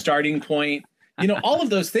a good starting point, all of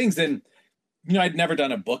those things. And, I'd never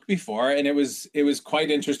done a book before, and it was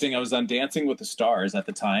quite interesting. I was on Dancing with the Stars at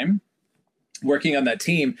the time, working on that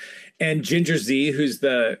team, and Ginger Z, who's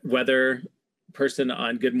the weather person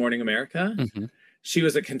on Good Morning America, she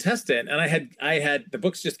was a contestant, and I had the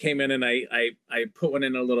books just came in, and I put one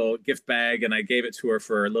in a little gift bag, and I gave it to her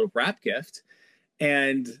for a little wrap gift,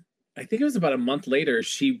 and I think it was about a month later,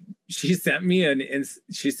 she sent me a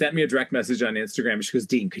direct message on Instagram. She goes,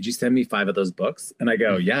 Dean, could you send me 5 of those books? And I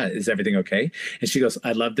go, yeah, is everything okay? And she goes,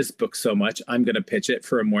 I love this book so much, I'm going to pitch it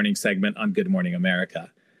for a morning segment on Good Morning America.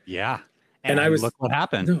 Yeah. And I was, look what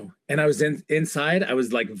happened. No, and I was inside. I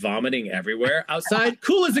was like vomiting everywhere. Outside,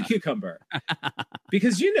 cool as a cucumber.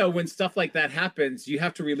 Because when stuff like that happens, you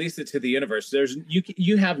have to release it to the universe.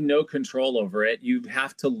 You have no control over it. You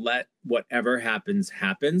have to let whatever happens.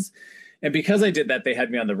 And because I did that, they had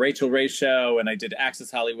me on the Rachel Ray Show, and I did Access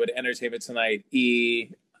Hollywood, Entertainment Tonight,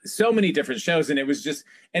 so many different shows, and it was just,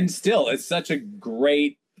 and still, it's such a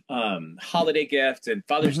great holiday gift and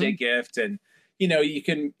Father's Day gift, and.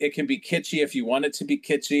 It can be kitschy if you want it to be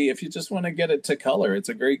kitschy. If you just want to get it to color, it's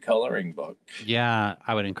a great coloring book. Yeah,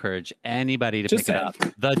 I would encourage anybody to pick it up.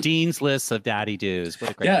 The Dean's List of Daddy Do's. What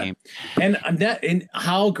a great name. And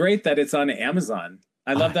how great that it's on Amazon.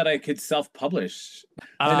 I love that I could self-publish.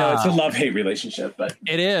 I know it's a love-hate relationship, but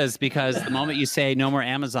it is, because the moment you say no more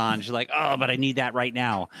Amazon, you're like, oh, but I need that right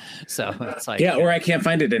now. So it's like, or I can't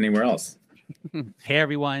find it anywhere else. Hey,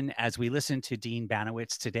 everyone. As we listen to Dean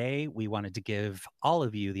Banowitz today, we wanted to give all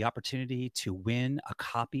of you the opportunity to win a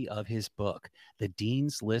copy of his book, The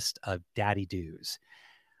Dean's List of Daddy Do's.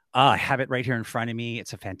 I have it right here in front of me.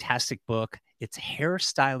 It's a fantastic book. It's a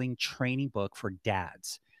hairstyling training book for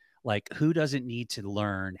dads. Like, who doesn't need to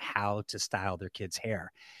learn how to style their kids'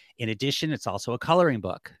 hair? In addition, it's also a coloring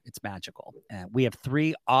book. It's magical. We have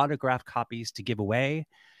 3 autographed copies to give away.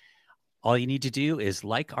 All you need to do is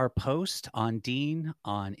like our post on Dean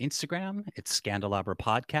on Instagram. It's Scandalabra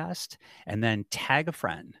Podcast, and then tag a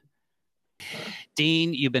friend.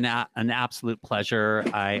 Dean, you've been an absolute pleasure.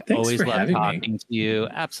 I always love talking to you.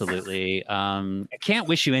 Absolutely. I can't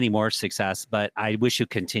wish you any more success, but I wish you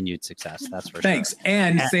continued success. That's for sure. Thanks.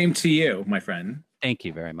 And same to you, my friend. Thank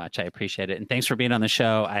you very much. I appreciate it. And thanks for being on the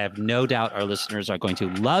show. I have no doubt our listeners are going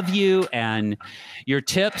to love you, and your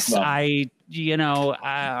tips, are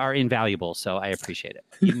invaluable. So I appreciate it.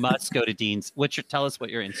 You must go to Dean's. Tell us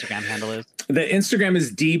what your Instagram handle is. The Instagram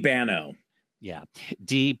is dbano. Yeah.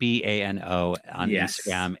 DBANO on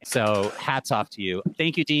Instagram. So hats off to you.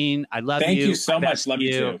 Thank you, Dean. I love you. Thank you so much. Love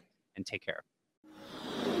you too. And take care.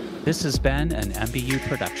 This has been an MBU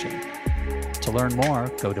production. To learn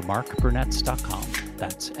more, go to markbrunetz.com.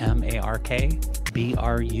 That's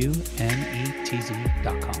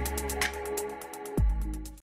MarkBrunetz.com.